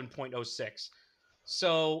 47.06.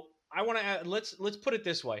 So I want to let's put it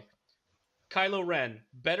this way: Kylo Ren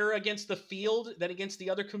better against the field than against the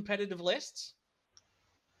other competitive lists.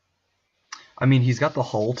 I mean, he's got the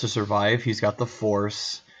hull to survive. He's got the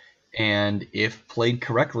force, and if played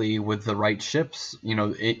correctly with the right ships,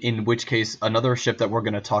 in which case another ship that we're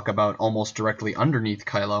going to talk about almost directly underneath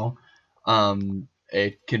Kylo,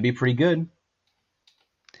 it can be pretty good.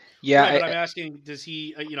 Yeah, right, but I'm asking, does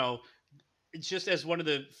he? It's just as one of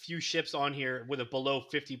the few ships on here with a below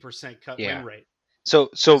 50% cut win rate. So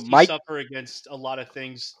does he suffer against a lot of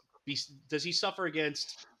things? Does he suffer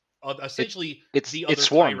against essentially the other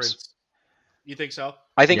tyrants? You think so?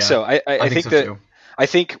 I think so. I think so that too. I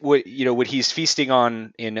think what he's feasting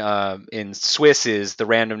on in Swiss is the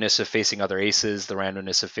randomness of facing other aces, the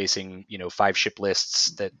randomness of facing 5 ship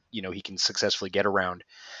lists that he can successfully get around.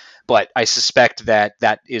 But I suspect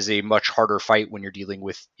that is a much harder fight when you're dealing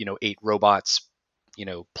with 8 robots,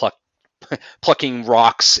 plucking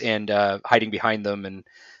rocks and hiding behind them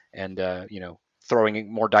and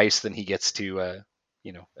throwing more dice than he gets to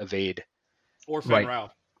evade. Or Fenn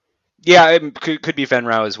Rau. Yeah, it could be Fenn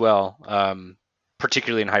Rau as well,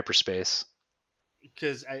 particularly in hyperspace.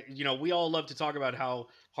 Because we all love to talk about how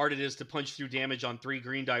hard it is to punch through damage on 3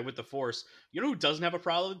 green die with the Force. You know who doesn't have a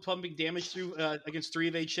problem pumping damage through against 3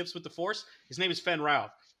 of 8 ships with the Force? His name is Fenn Rau.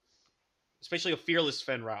 Especially a fearless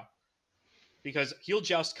Fenn Rau. Because he'll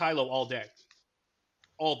joust Kylo all day.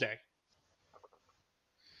 All day.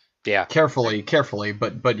 Yeah. Carefully,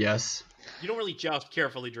 but yes. You don't really joust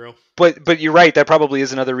carefully, Drew. But you're right. That probably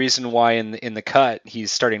is another reason why in the cut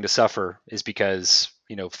he's starting to suffer, is because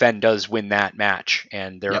Fenn does win that match,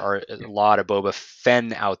 and there are a lot of Boba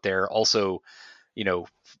Fenn out there also, and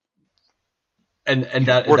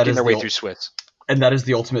that working their way through Swiss. And that is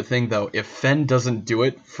the ultimate thing, though. If Fenn doesn't do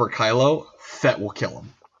it for Kylo, Fett will kill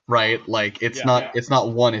him, right? Like it's not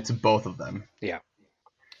one, it's both of them. Yeah.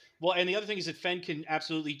 Well, and the other thing is that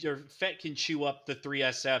Fett can chew up the 3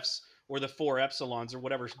 SFs or the 4 Epsilons or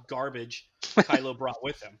whatever garbage Kylo brought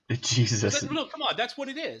with him. Jesus. No, come on. That's what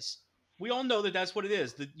it is. We all know that that's what it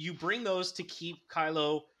is. You bring those to keep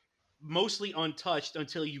Kylo mostly untouched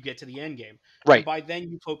until you get to the end game. Right. And by then,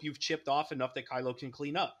 you hope you've chipped off enough that Kylo can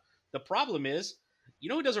clean up. The problem is,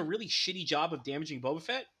 who does a really shitty job of damaging Boba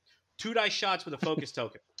Fett? 2 die shots with a focus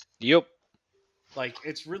token. Yep. Like,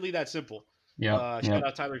 it's really that simple. Yeah. Shout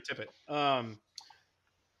out Tyler Tippett.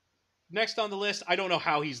 Next on the list, I don't know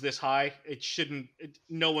how he's this high.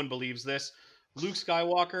 No one believes this. Luke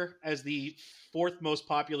Skywalker as the 4th most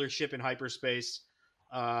popular ship in hyperspace.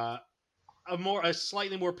 A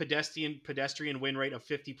slightly more pedestrian win rate of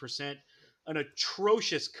 50%. An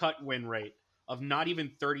atrocious cut win rate of not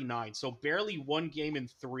even 39. So barely 1 game in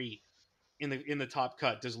 3 in the top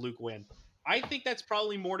cut does Luke win. I think that's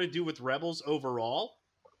probably more to do with Rebels overall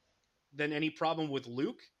than any problem with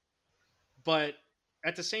Luke. But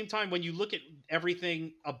at the same time, when you look at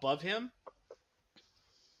everything above him,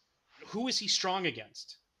 who is he strong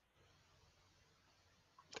against?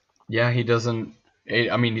 Yeah, he doesn't.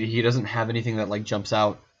 I mean, he doesn't have anything that like jumps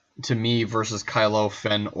out to me versus Kylo,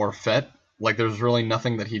 Fenn, or Fett. Like, there's really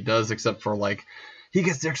nothing that he does except for like he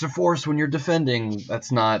gets the extra force when you're defending.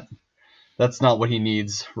 That's not what he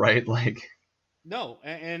needs, right? Like, no,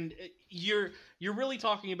 and you're really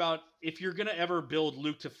talking about, if you're gonna ever build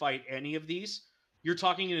Luke to fight any of these, you're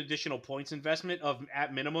talking an additional points investment of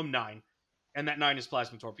at minimum 9, and that 9 is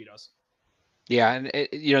plasma torpedoes. Yeah, and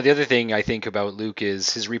the other thing I think about Luke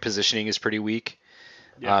is his repositioning is pretty weak,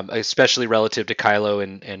 especially relative to Kylo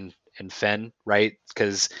and Fenn, right?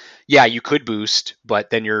 Because you could boost, but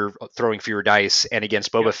then you're throwing fewer dice, and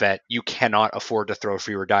against Boba Fett, you cannot afford to throw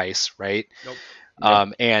fewer dice, right? Nope.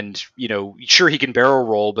 And sure, he can barrel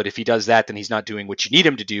roll, but if he does that, then he's not doing what you need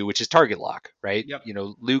him to do, which is target lock, right? Yep.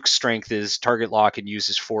 Luke's strength is target lock and use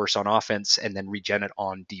his force on offense and then regen it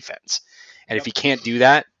on defense. And if he can't do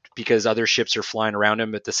that because other ships are flying around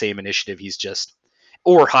him at the same initiative, he's just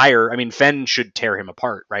or higher. I mean, Fenn should tear him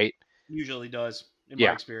apart, right? Usually does, in my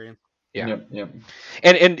Yeah. experience. Yeah. Yep.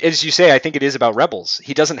 And as you say, I think it is about Rebels.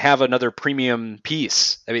 He doesn't have another premium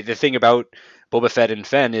piece. I mean, the thing about Boba Fett and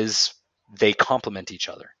Fenn is they complement each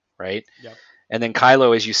other, right? Yep. And then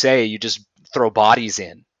Kylo, as you say, you just throw bodies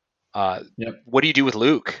in. Yep. What do you do with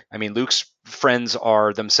Luke? I mean, Luke's friends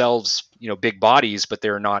are themselves, big bodies, but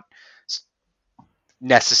they're not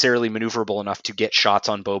necessarily maneuverable enough to get shots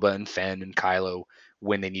on Boba and Fenn and Kylo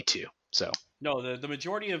when they need to. So No, the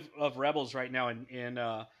majority of Rebels right now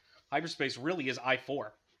in hyperspace really is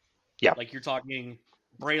I4. Yeah. Like you're talking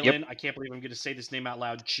Braylon. Yep. I can't believe I'm going to say this name out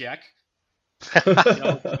loud. Jack.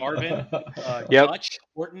 Garvin. Yep. Dutch.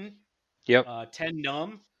 Horton. Yep. Ten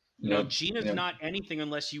Num. Gina's not anything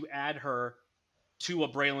unless you add her to a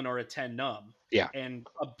Braylon or a 10 Num. Yeah. And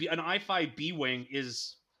an I5 B Wing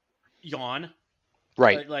is yawn.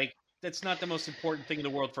 Right. Like, that's not the most important thing in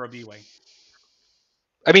the world for a B Wing.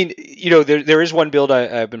 I mean, there is one build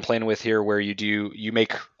I've been playing with here where you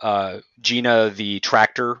make Gina the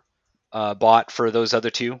tractor bot for those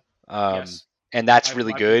other two. Yes. And that's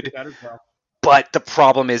really good. Well. But the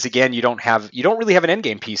problem is, again, you don't really have an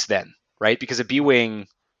endgame piece then, right? Because a B-Wing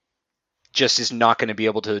just is not going to be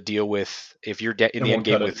able to deal with, if you're in the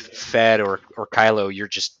endgame with Fett or Kylo,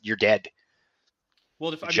 you're dead.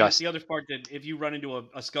 Well, it's the other part that if you run into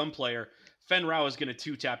a scum player, Fenn Rau is going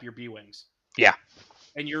to 2-tap your B-Wings. Yeah.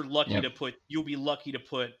 And you're lucky you'll be lucky to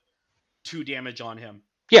put 2 damage on him.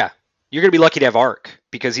 Yeah. You're going to be lucky to have Arc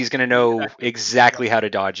because he's going to know exactly how to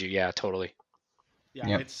dodge you. Yeah, totally.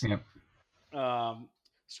 Yeah, it's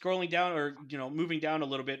scrolling down or moving down a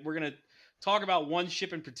little bit. We're going to talk about one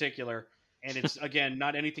ship in particular, and it's again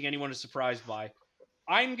not anything anyone is surprised by.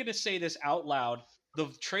 I'm going to say this out loud. The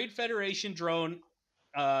Trade Federation drone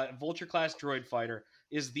Vulture class droid fighter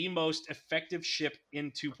is the most effective ship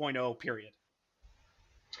in 2.0 period.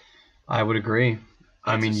 I would agree.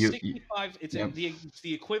 It's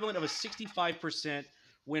the equivalent of a 65%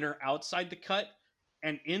 winner outside the cut,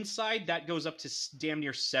 and inside that goes up to damn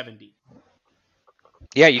near 70.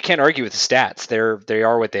 Yeah, you can't argue with the stats. They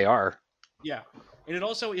are what they are. Yeah, and it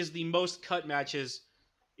also is the most cut matches.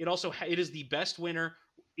 It is the best winner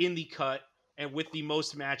in the cut and with the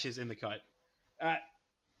most matches in the cut.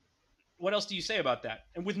 What else do you say about that?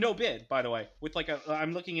 And with no bid, by the way, with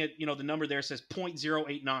I'm looking at the number there says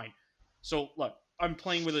 0.089. So look, I'm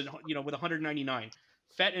playing with with 199.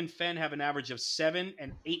 Fett and Fenn have an average of 7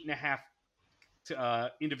 and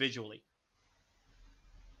 8.5 individually.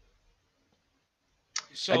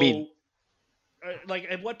 So,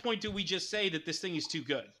 at what point do we just say that this thing is too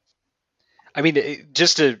good? I mean,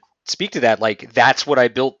 just to speak to that, that's what I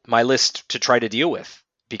built my list to try to deal with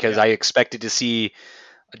because I expected to see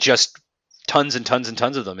just tons and tons and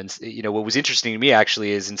tons of them. And what was interesting to me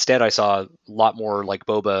actually is instead I saw a lot more like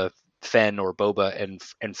Boba Fenn or Boba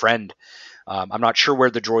and Friend. I'm not sure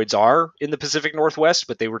where the droids are in the Pacific Northwest,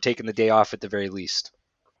 but they were taking the day off at the very least.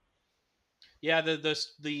 Yeah,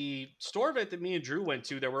 the store event that me and Drew went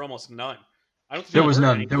to, there were almost none. There was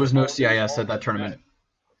none. There was no CIS at that tournament.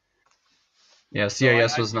 Yeah,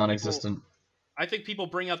 CIS was non-existent. I think people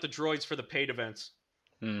bring out the droids for the paid events.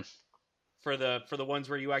 For the ones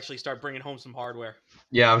where you actually start bringing home some hardware.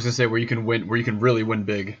 Yeah, I was gonna say where you can really win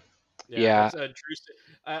big. Yeah.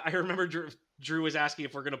 I remember Drew was asking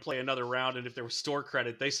if we're gonna play another round and if there was store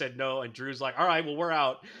credit. They said no, and Drew's like, "All right, well we're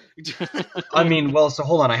out." I mean, so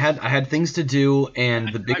hold on. I had things to do,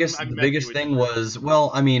 and the biggest thing was,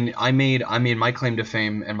 I made my claim to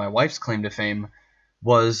fame and my wife's claim to fame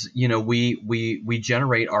was, we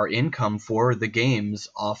generate our income for the games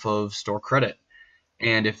off of store credit.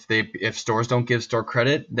 And if stores don't give store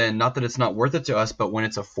credit, then not that it's not worth it to us, but when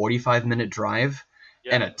it's a 45-minute drive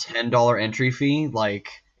and a $10 entry fee,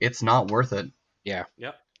 it's not worth it. Yeah.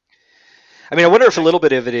 Yep. I mean, I wonder if a little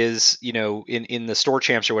bit of it is, in the store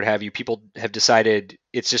champs or what have you, people have decided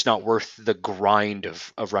it's just not worth the grind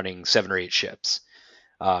of running 7 or 8 ships,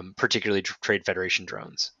 particularly Trade Federation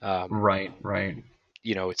drones. Right.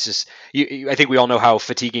 It's just, I think we all know how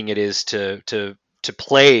fatiguing it is to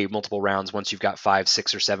play multiple rounds. Once you've got 5,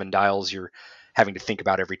 6, or 7 dials, you're having to think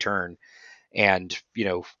about every turn. And,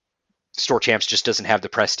 Store Champs just doesn't have the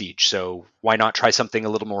prestige. So why not try something a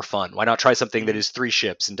little more fun? Why not try something that is 3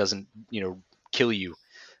 ships and doesn't, kill you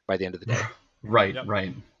by the end of the day? Right.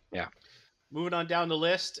 Yeah. Moving on down the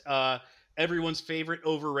list, everyone's favorite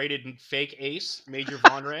overrated and fake ace, Major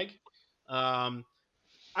Von Reg. I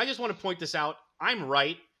just want to point this out. I'm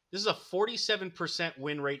right. This is a 47%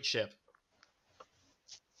 win rate ship.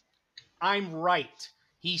 I'm right.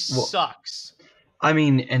 He sucks. I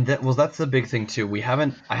mean, and that's the big thing too.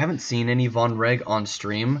 I haven't seen any Von Reg on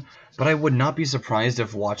stream, But I would not be surprised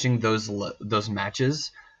if watching those matches,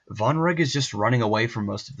 Von Reg is just running away from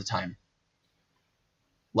most of the time.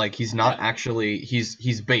 Like he's not actually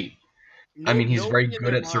he's bait. I mean, he's very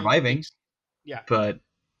good at surviving. But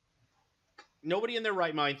nobody in their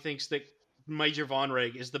right mind thinks that Major Von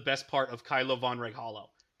Reg is the best part of Kylo Von Reg Hollow.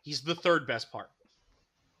 He's the third best part.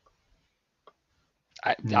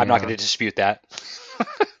 I'm not going to dispute that.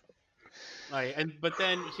 But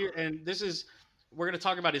then here, and this is, we're going to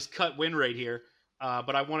talk about his cut win rate here.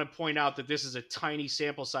 But I want to point out that this is a tiny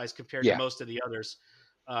sample size compared to most of the others.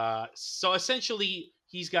 So essentially,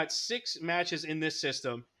 he's got 6 matches in this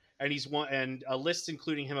system, and he's won, and a list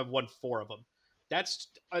including him have won 4 of them.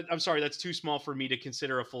 I'm sorry, that's too small for me to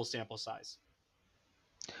consider a full sample size.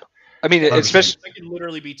 I mean, especially I can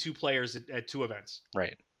literally be 2 players at 2 events.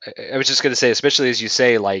 Right. I was just going to say, especially as you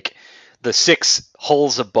say, like the 6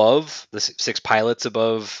 hulls above, the 6 pilots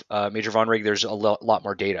above Major Von Reg, there's a lot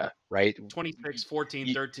more data, right? 26,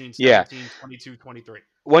 14, 13, 17, 22, 23.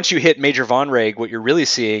 Once you hit Major Von Reg, what you're really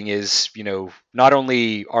seeing is, not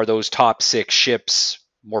only are those top 6 ships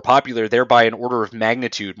more popular, they're by an order of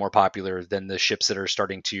magnitude more popular than the ships that are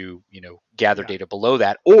starting to, gather data below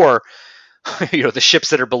that. Or, the ships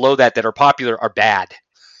that are below that are popular are bad,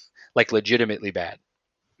 like legitimately bad.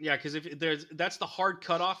 Yeah, because that's the hard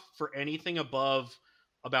cutoff for anything above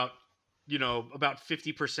about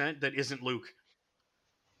 50% that isn't Luke.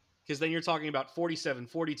 Because then you're talking about 47,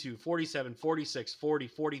 42, 47, 46, 40,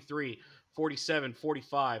 43, 47,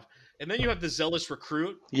 45. And then you have the Zealous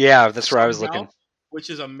Recruit. Yeah, that's where I was looking. Which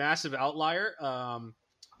is a massive outlier.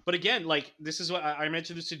 But again, like, this is what I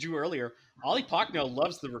mentioned this to Drew earlier. Ollie Pocknell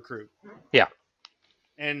loves the Recruit. Yeah.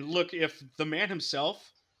 And look, if the man himself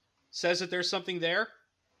says that there's something there,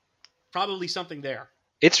 probably something there.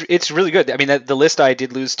 It's really good. I mean, the list I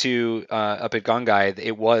did lose to up at Gongai,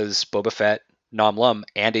 it was Boba Fett, Nom Lum,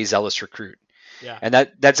 and a Zealous Recruit. Yeah. And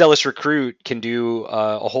that Zealous Recruit can do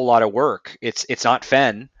a whole lot of work. It's not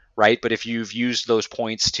Fen, right? But if you've used those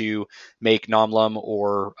points to make Nom Lum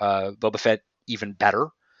or Boba Fett even better,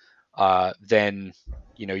 then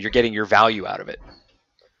you're getting your value out of it.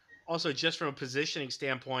 Also, just from a positioning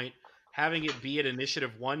standpoint, having it be at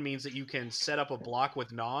Initiative 1 means that you can set up a block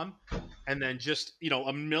with Nom, and then just,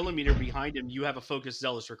 a millimeter behind him, you have a focused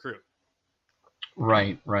Zealous Recruit.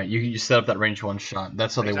 Right. You set up that range 1 shot.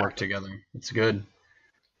 That's how they work together. It's good.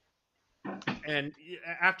 And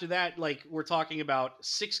after that, like, we're talking about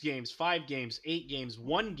 6 games, 5 games, 8 games,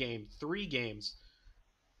 1 game, 3 games.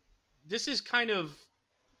 This is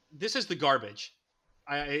the garbage.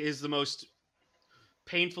 Is the most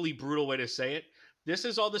painfully brutal way to say it. This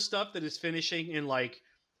is all the stuff that is finishing in like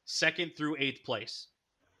 2nd through 8th place.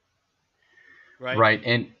 Right.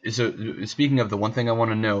 And so speaking of, the one thing I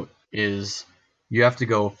want to note is you have to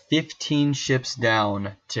go 15 ships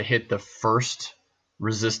down to hit the first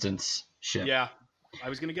Resistance ship. Yeah, I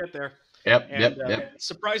was going to get there. Yep.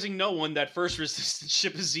 Surprising no one, that first Resistance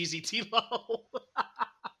ship is ZZT-Lo.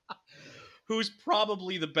 Who's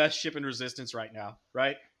probably the best ship in Resistance right now,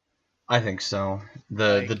 right? I think so.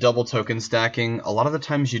 The double token stacking, a lot of the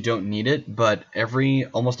times you don't need it, but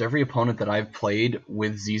almost every opponent that I've played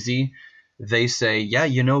with ZZ, they say, yeah,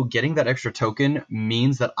 getting that extra token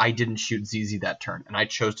means that I didn't shoot ZZ that turn, and I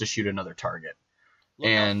chose to shoot another target.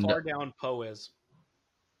 Look how far down Poe is.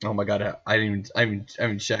 Oh my god, I didn't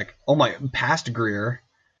even check. Oh my, past Greer.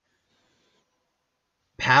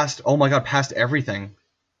 Past everything.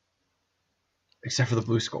 Except for the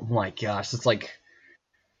blue skull. Oh my gosh, it's like,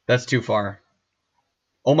 that's too far.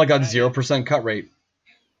 Oh my god, 0% cut rate.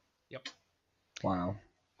 Yep. Wow.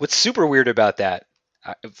 What's super weird about that,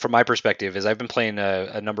 from my perspective, is I've been playing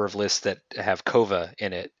a number of lists that have Kova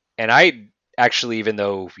in it. And I actually, even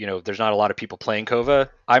though, there's not a lot of people playing Kova,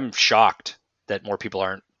 I'm shocked that more people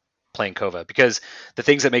aren't playing Kova. Because the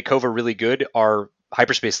things that make Kova really good are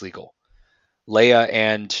hyperspace legal. Leia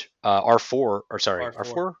and R4, or sorry,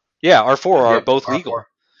 R4? Yeah, R4 are both legal.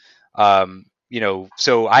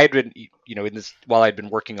 So I had been, in this, while I'd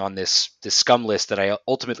been working on this scum list that I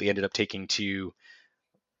ultimately ended up taking to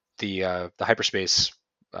the hyperspace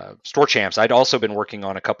store champs, I'd also been working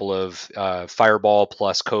on a couple of Fireball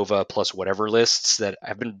plus Kova plus whatever lists that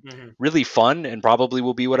have been really fun and probably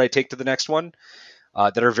will be what I take to the next one,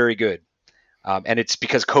 that are very good. And it's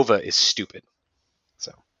because Kova is stupid.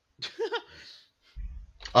 So.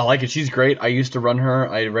 I like it. She's great. I used to run her.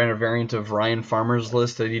 I ran a variant of Ryan Farmer's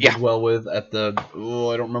list that he did well with at the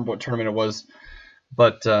I don't remember what tournament it was.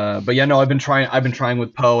 But yeah, no, I've been trying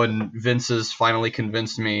with Poe, and Vince has finally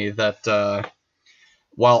convinced me that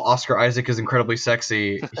while Oscar Isaac is incredibly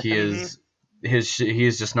sexy, he is he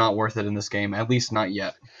is just not worth it in this game, at least not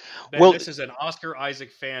yet. Ben, Well- this is an Oscar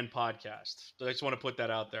Isaac fan podcast. I just want to put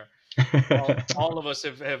that out there. All of us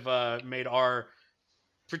have made our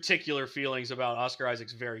particular feelings about Oscar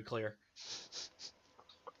Isaacs very clear.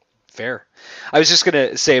 Fair. I was just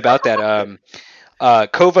gonna say about that.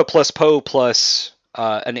 Kova plus Poe plus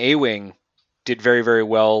an A-wing did very, very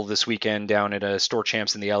well this weekend down at a Store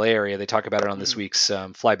Champs in the LA area. They talk about it on this week's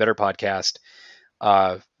Fly Better podcast.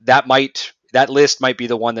 That list might be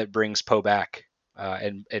the one that brings Poe back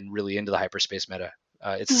and really into the hyperspace meta.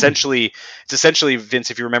 It's essentially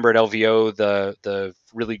Vince, if you remember at LVO, the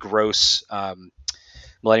really gross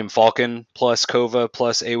Millennium Falcon plus Kova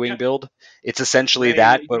plus A-wing build. It's essentially Ray,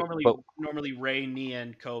 that, but normally Ray,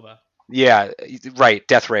 Nian, Kova. yeah, right,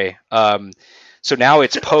 Death Ray. So now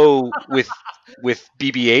it's Poe with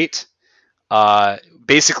BB-8,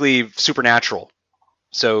 basically supernatural.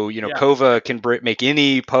 So Kova can make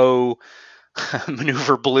any Poe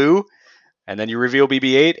maneuver blue, and then you reveal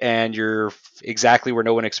BB-8, and you're exactly where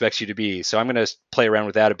no one expects you to be. So I'm going to play around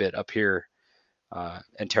with that a bit up here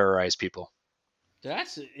and terrorize people.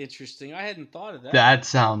 That's interesting. I hadn't thought of that. That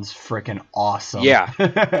sounds freaking awesome. Yeah,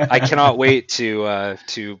 I cannot wait to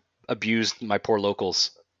abuse my poor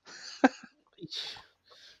locals.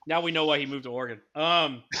 Now we know why he moved to Oregon.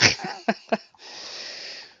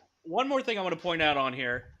 One more thing I want to point out on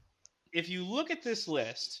here. If you look at this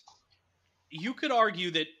list, you could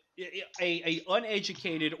argue that a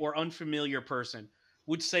uneducated or unfamiliar person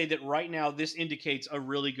would say that right now this indicates a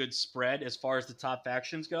really good spread as far as the top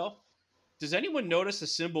factions go. Does anyone notice a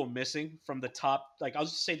symbol missing from the top, like I'll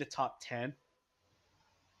just say the top 10?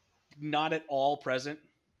 Not at all present.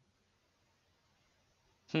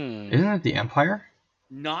 Isn't it the Empire?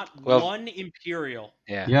 Not one Imperial.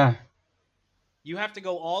 Yeah. You have to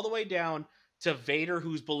go all the way down to Vader,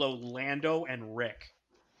 who's below Lando and Rick.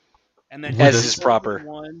 And then as is proper.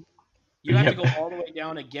 One, you have to go all the way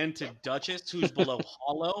down again to Duchess, who's below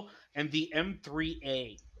Hollow, and the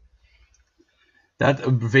M3A. That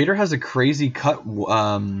Vader has a crazy cut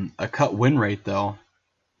win rate though.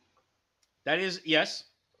 That is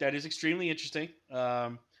extremely interesting.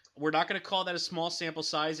 We're not going to call that a small sample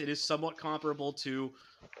size. It is somewhat comparable to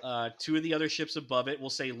two of the other ships above it.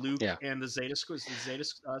 We'll say Luke and the Zeta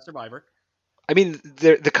Survivor. I mean,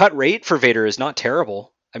 the cut rate for Vader is not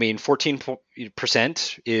terrible. I mean,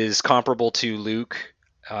 14% is comparable to Luke,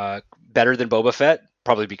 better than Boba Fett,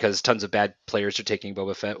 probably because tons of bad players are taking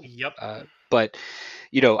Boba Fett. Yep. But,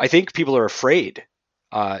 I think people are afraid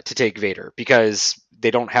to take Vader because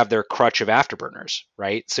they don't have their crutch of afterburners,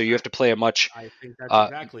 right? So you have to play I think that's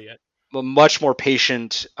exactly it. A much more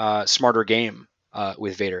patient, smarter game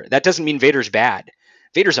with Vader. That doesn't mean Vader's bad.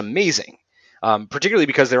 Vader's amazing, particularly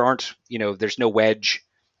because there aren't, there's no wedge,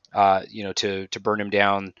 to burn him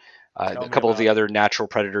down. A couple of the other natural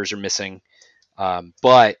predators are missing.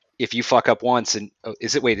 But if you fuck up once, and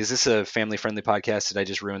is this a family-friendly podcast? Did I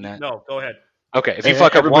just ruin that? No, go ahead. Okay, if you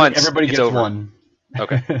fuck up once, everybody it's gets over. one.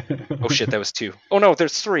 Okay. Oh shit, that was 2. Oh no,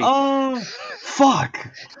 there's 3. Oh, fuck.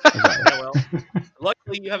 Yeah, well,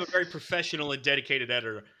 luckily you have a very professional and dedicated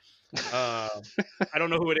editor. I don't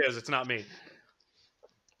know who it is. It's not me.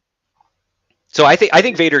 So I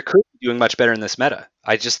think Vader could be doing much better in this meta.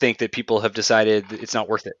 I just think that people have decided that it's not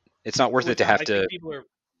worth it. It's not worth it to have to.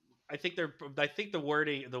 I think the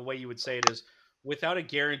wording, the way you would say it is, without a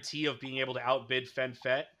guarantee of being able to outbid Fen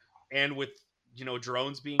Fett, and with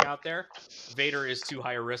drones being out there, Vader is too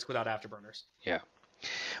high a risk without afterburners. Yeah,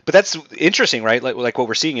 but that's interesting, right? Like what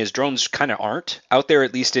we're seeing is drones kind of aren't out there,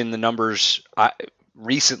 at least in the numbers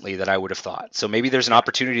recently that I would have thought. So maybe there's an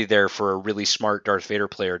opportunity there for a really smart Darth Vader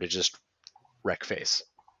player to just wreck face.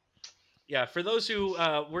 Yeah, for those who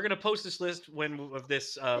we're gonna post this list of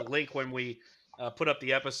this link when we put up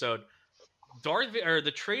the episode.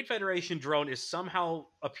 The Trade Federation drone is somehow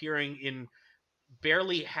appearing in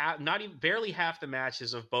barely half the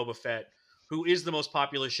matches of Boba Fett, who is the most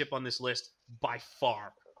popular ship on this list by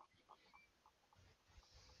far.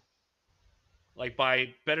 Like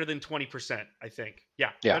by better than 20%, I think.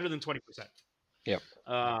 Yeah. Better than 20%. Yep.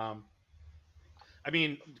 I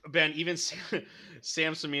mean, Ben, even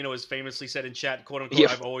Sam Semino has famously said in chat, "quote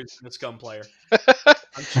unquote," I've always been a scum player.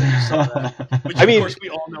 I'm sure you saw that. Which, of course, we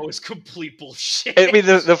all know is complete bullshit. I mean,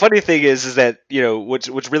 the funny thing is that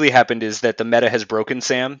what's really happened is that the meta has broken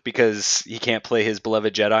Sam because he can't play his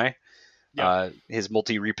beloved Jedi, his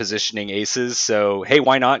multi-repositioning aces. So hey,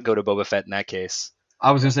 why not go to Boba Fett in that case?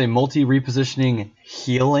 I was gonna say multi-repositioning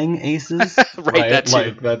healing aces. right, that too.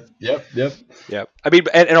 Like that. Yep. I mean,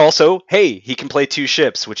 and also, hey, he can play 2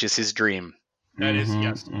 ships, which is his dream. That is,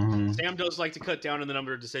 yes. Mm-hmm. Sam does like to cut down on the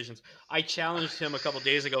number of decisions. I challenged him a couple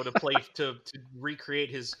days ago to play to recreate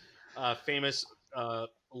his famous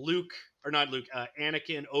Luke or not Luke,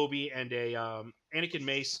 Anakin, Obi, and a Anakin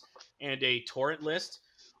Mace and a torrent list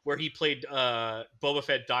where he played Boba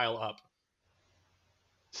Fett dial up.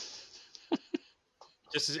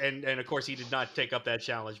 And of course he did not take up that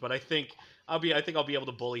challenge, but I think I'll be able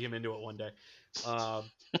to bully him into it one day.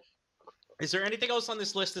 Is there anything else on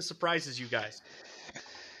this list that surprises you guys?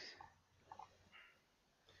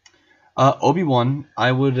 Obi-Wan,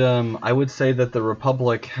 I would say that the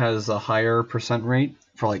Republic has a higher percent rate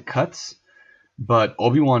for like cuts, but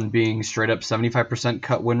Obi-Wan being straight up 75%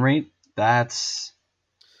 cut win rate, that's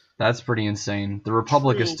pretty insane. The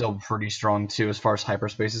Republic is still pretty strong too as far as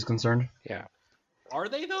hyperspace is concerned. Yeah. Are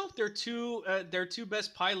they though? Their two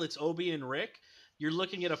best pilots, Obi and Rick. You're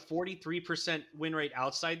looking at a 43% win rate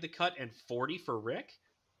outside the cut and 40 for Rick.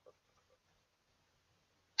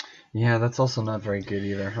 Yeah, that's also not very good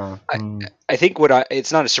either, huh? I think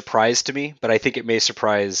it's not a surprise to me, but I think it may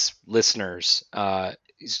surprise listeners.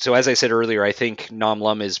 So as I said earlier, I think Nom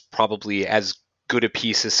Lum is probably as good a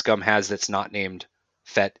piece as Scum has that's not named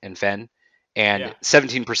Fett and Fen, and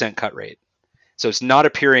 17% cut rate. So it's not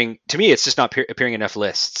appearing to me. It's just not appearing enough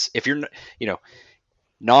lists. If you're,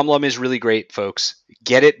 Nom Lum is really great, folks.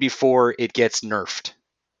 Get it before it gets nerfed.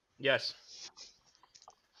 Yes.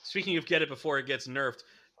 Speaking of get it before it gets nerfed,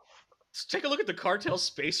 let's take a look at the Cartel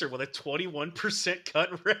Spacer with a 21%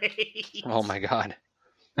 cut rate. Oh my god.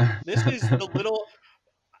 This is the little...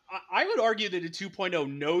 I would argue that in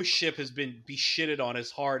 2.0, no ship has been shitted on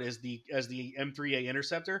as hard as the M3A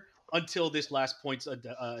Interceptor until this last points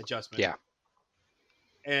adjustment. Yeah.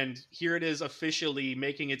 And here it is officially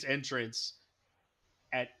making its entrance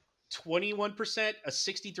at 21%, a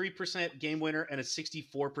 63% game winner, and a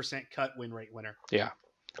 64% cut win rate winner. Yeah.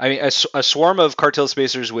 I mean, a swarm of Cartel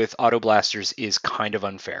Spacers with auto blasters is kind of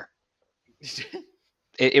unfair.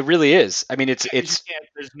 It really is. I mean, it's there's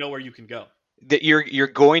nowhere you can go. That you're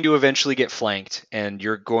going to eventually get flanked, and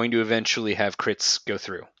you're going to eventually have crits go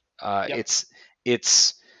through. Yep.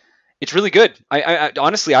 It's really good. I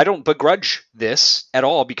honestly, I don't begrudge this at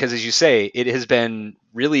all because, as you say, it has been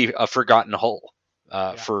really a forgotten hole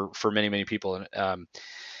for many, many people. And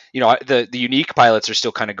the unique pilots are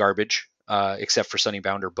still kind of garbage, except for Sunny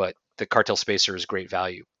Bounder, but the Cartel Spacer is great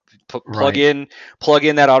value. Plug in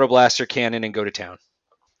that auto blaster cannon and go to town.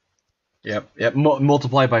 Yep.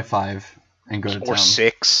 Multiply by 5 and go to town. Or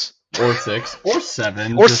 6. Or 6. Or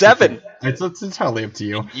 7. Or 7. It's entirely up to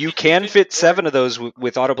you. You can fit 7 of those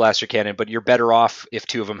with auto blaster cannon, but you're better off if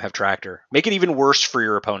 2 of them have tractor. Make it even worse for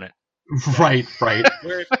your opponent. Right.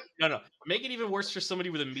 No. Make it even worse for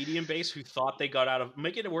somebody with a medium base who thought they got out of...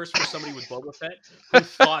 Make it worse for somebody with Boba Fett who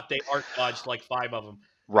thought they arc dodged like 5 of them.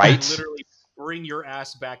 Right. Literally, bring your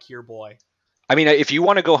ass back here, boy. I mean, if you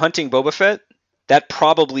want to go hunting Boba Fett, that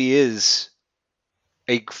probably is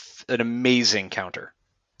an amazing counter.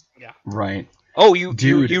 Yeah. Right. Oh, you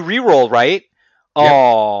reroll, right?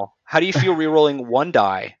 Oh, yep. How do you feel rerolling 1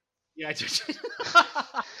 die? Yeah.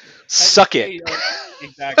 Suck it.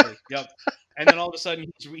 Exactly. Yep. And then all of a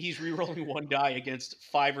sudden he's rerolling 1 die against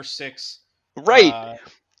 5 or 6. Right.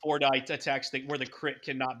 4 die attacks where the crit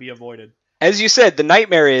cannot be avoided. As you said, the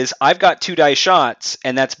nightmare is I've got 2 die shots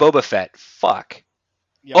and that's Boba Fett. Fuck.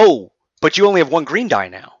 Yep. Oh, but you only have 1 green die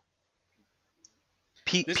now.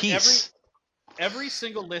 Peace. Every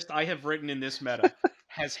single list I have written in this meta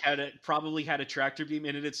has probably had a tractor beam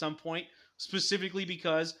in it at some point, specifically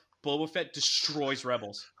because Boba Fett destroys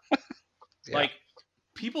Rebels. Yeah. Like,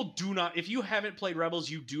 people do not... If you haven't played Rebels,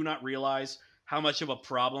 you do not realize how much of a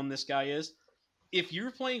problem this guy is. If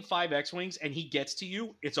you're playing 5 X-Wings and he gets to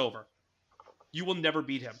you, it's over. You will never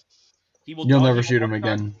beat him. You'll never shoot him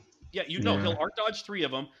again. Yeah, he'll arc dodge 3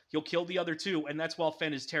 of them, he'll kill the other 2, and that's while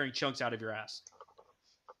Fenn is tearing chunks out of your ass.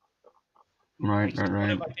 Right.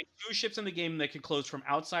 One of, I think, 2 ships in the game that can close from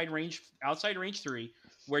outside range 3,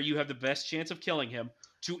 where you have the best chance of killing him,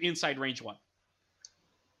 to inside range 1.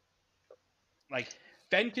 Like,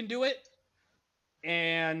 Fenn can do it,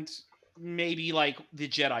 and maybe like the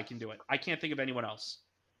Jedi can do it. I can't think of anyone else.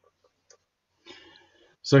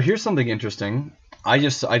 So here's something interesting. I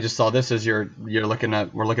just saw this as we're looking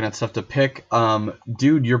at stuff to pick.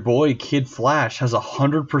 Dude, your boy Kid Flash has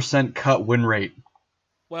 100% cut win rate.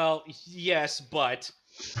 Well, yes, but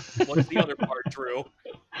what's the other part, Drew?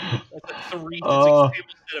 That's a 3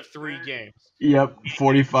 instead of 3 games. Yep,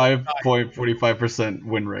 45.45%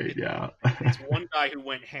 win rate. Yeah, it's 1 guy who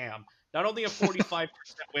went ham. Not only a 45%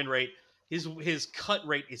 win rate, his cut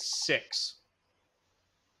rate is 6.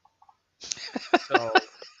 So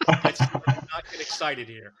Let's not get excited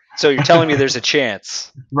here. So you're telling me there's a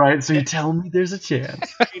chance? Right. So you're telling me there's a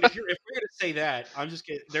chance? I mean, if we're gonna say that, I'm just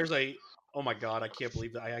kidding. There's a. Oh my god, I can't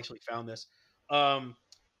believe that I actually found this.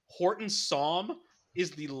 Horton Psalm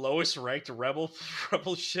is the lowest ranked rebel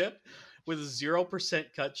ship with a 0%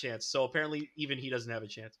 cut chance. So apparently, even he doesn't have a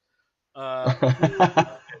chance.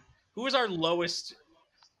 Who is our lowest?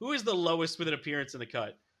 Who is the lowest with an appearance in the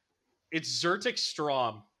cut? It's Zertic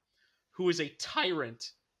Strom, who is a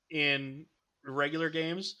tyrant in regular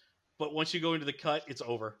games, but once you go into the cut, it's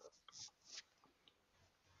over.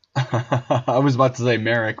 I was about to say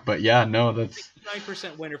Merrick, but yeah, no, that's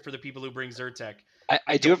 9% winner for the people who bring Zyrtec.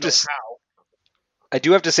 I do have to. How. I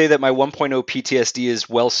do have to say that my 1.0 PTSD is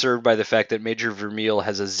well served by the fact that Major Vermeil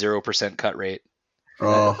has a 0% cut rate.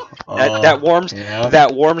 That warms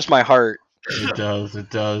that warms my heart. It does. It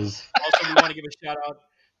does. Also, we want to give a shout out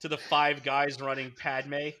to the 5 guys running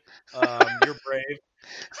Padme. You're brave.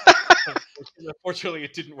 Unfortunately,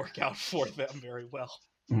 it didn't work out for them very well.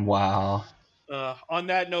 Wow. On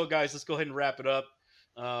that note, guys, let's go ahead and wrap it up.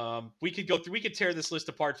 We could tear this list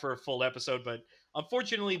apart for a full episode, but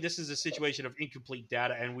unfortunately, this is a situation of incomplete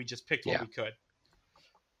data, and we just picked what we could.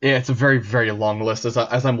 Yeah, it's a very, very long list.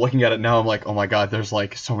 As I'm looking at it now, I'm like, oh my god, there's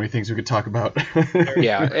like so many things we could talk about.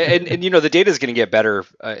 Yeah, and the data is going to get better.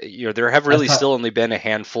 There have really still only been a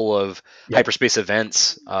handful of hyperspace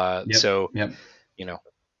events. Yeah,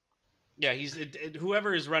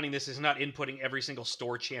 whoever is running this is not inputting every single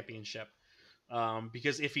store championship.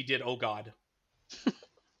 Because if he did, oh god.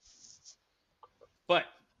 But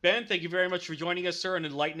Ben, thank you very much for joining us, sir, and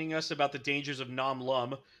enlightening us about the dangers of Nom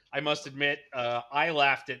Lum. I must admit, I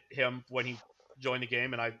laughed at him when he joined the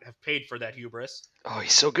game, and I have paid for that hubris. Oh,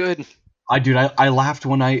 he's so good. I laughed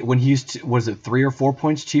when he used was it 3 or 4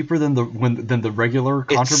 points cheaper than the regular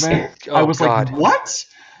contraband? I was like, what?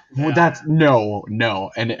 Yeah. Well, that's no,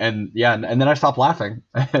 and then I stopped laughing.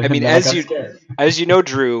 I mean, as you know,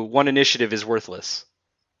 Drew, one initiative is worthless.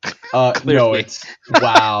 No, it's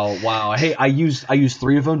wow. Hey, I used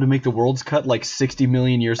 3 of them to make the world's cut like 60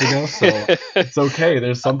 million years ago, so it's okay.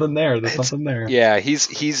 There's something there. Yeah,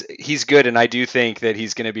 he's good, and I do think that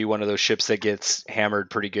he's going to be one of those ships that gets hammered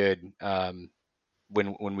pretty good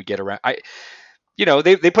when we get around.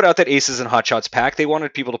 They put out that Aces and Hotshots pack. They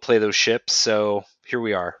wanted people to play those ships, so here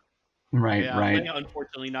we are. Right. Leia,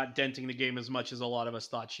 unfortunately, not denting the game as much as a lot of us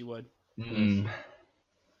thought she would. Mm.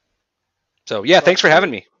 So yeah, thanks for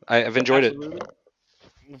having me. I've enjoyed it.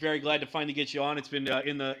 I'm very glad to finally get you on. It's been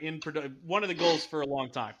one of the goals for a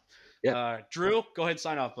long time. Yeah. Drew, go ahead and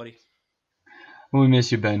sign off, buddy. We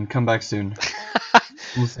miss you, Ben. Come back soon.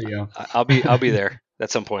 We'll see you. I'll be there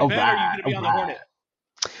at some point. Ben, are you going to be on the Hornet?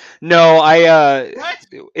 No,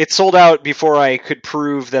 it sold out before I could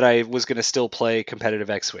prove that I was going to still play competitive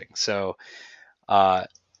X-Wing. So I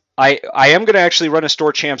am going to actually run a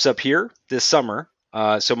store champs up here this summer.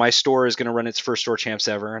 So my store is going to run its first store champs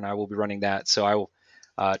ever, and I will be running that. So I will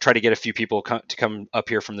try to get a few people to come up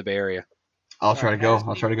here from the Bay Area. I'll try to go.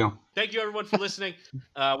 Thank you, everyone, for listening.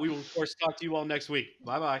 We will, of course, talk to you all next week.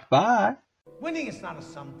 Bye-bye. Bye. Winning is not a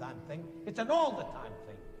sometime thing. It's an all-the-time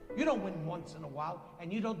thing. You don't win once in a while,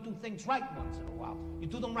 and you don't do things right once in a while. You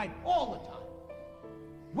do them right all the time.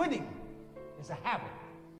 Winning is a habit.